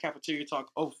Instagram at Cafeteria Talk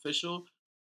Official.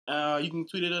 You can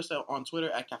tweet at us on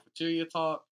Twitter at Cafeteria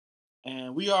Talk.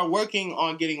 And we are working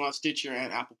on getting on Stitcher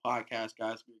and Apple Podcasts,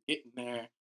 guys. We're getting there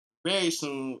very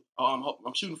soon.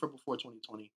 I'm shooting for before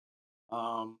 2020.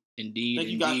 Indeed. Thank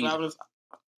you guys for having us.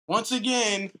 Once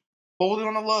again, holding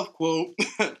on a love quote.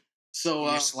 So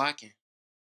You're slacking.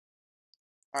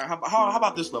 all right, how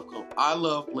about this love quote? I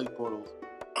love Blake Bortles.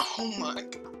 Oh my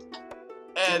God.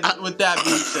 And with that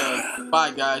being said,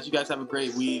 bye guys. You guys have a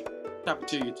great week.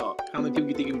 Cafeteria Talk. How many people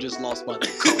you think you just lost by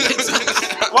that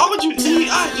comment? Why would you see?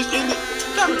 I just ended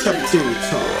Cafeteria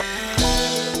Cafeteria Talk.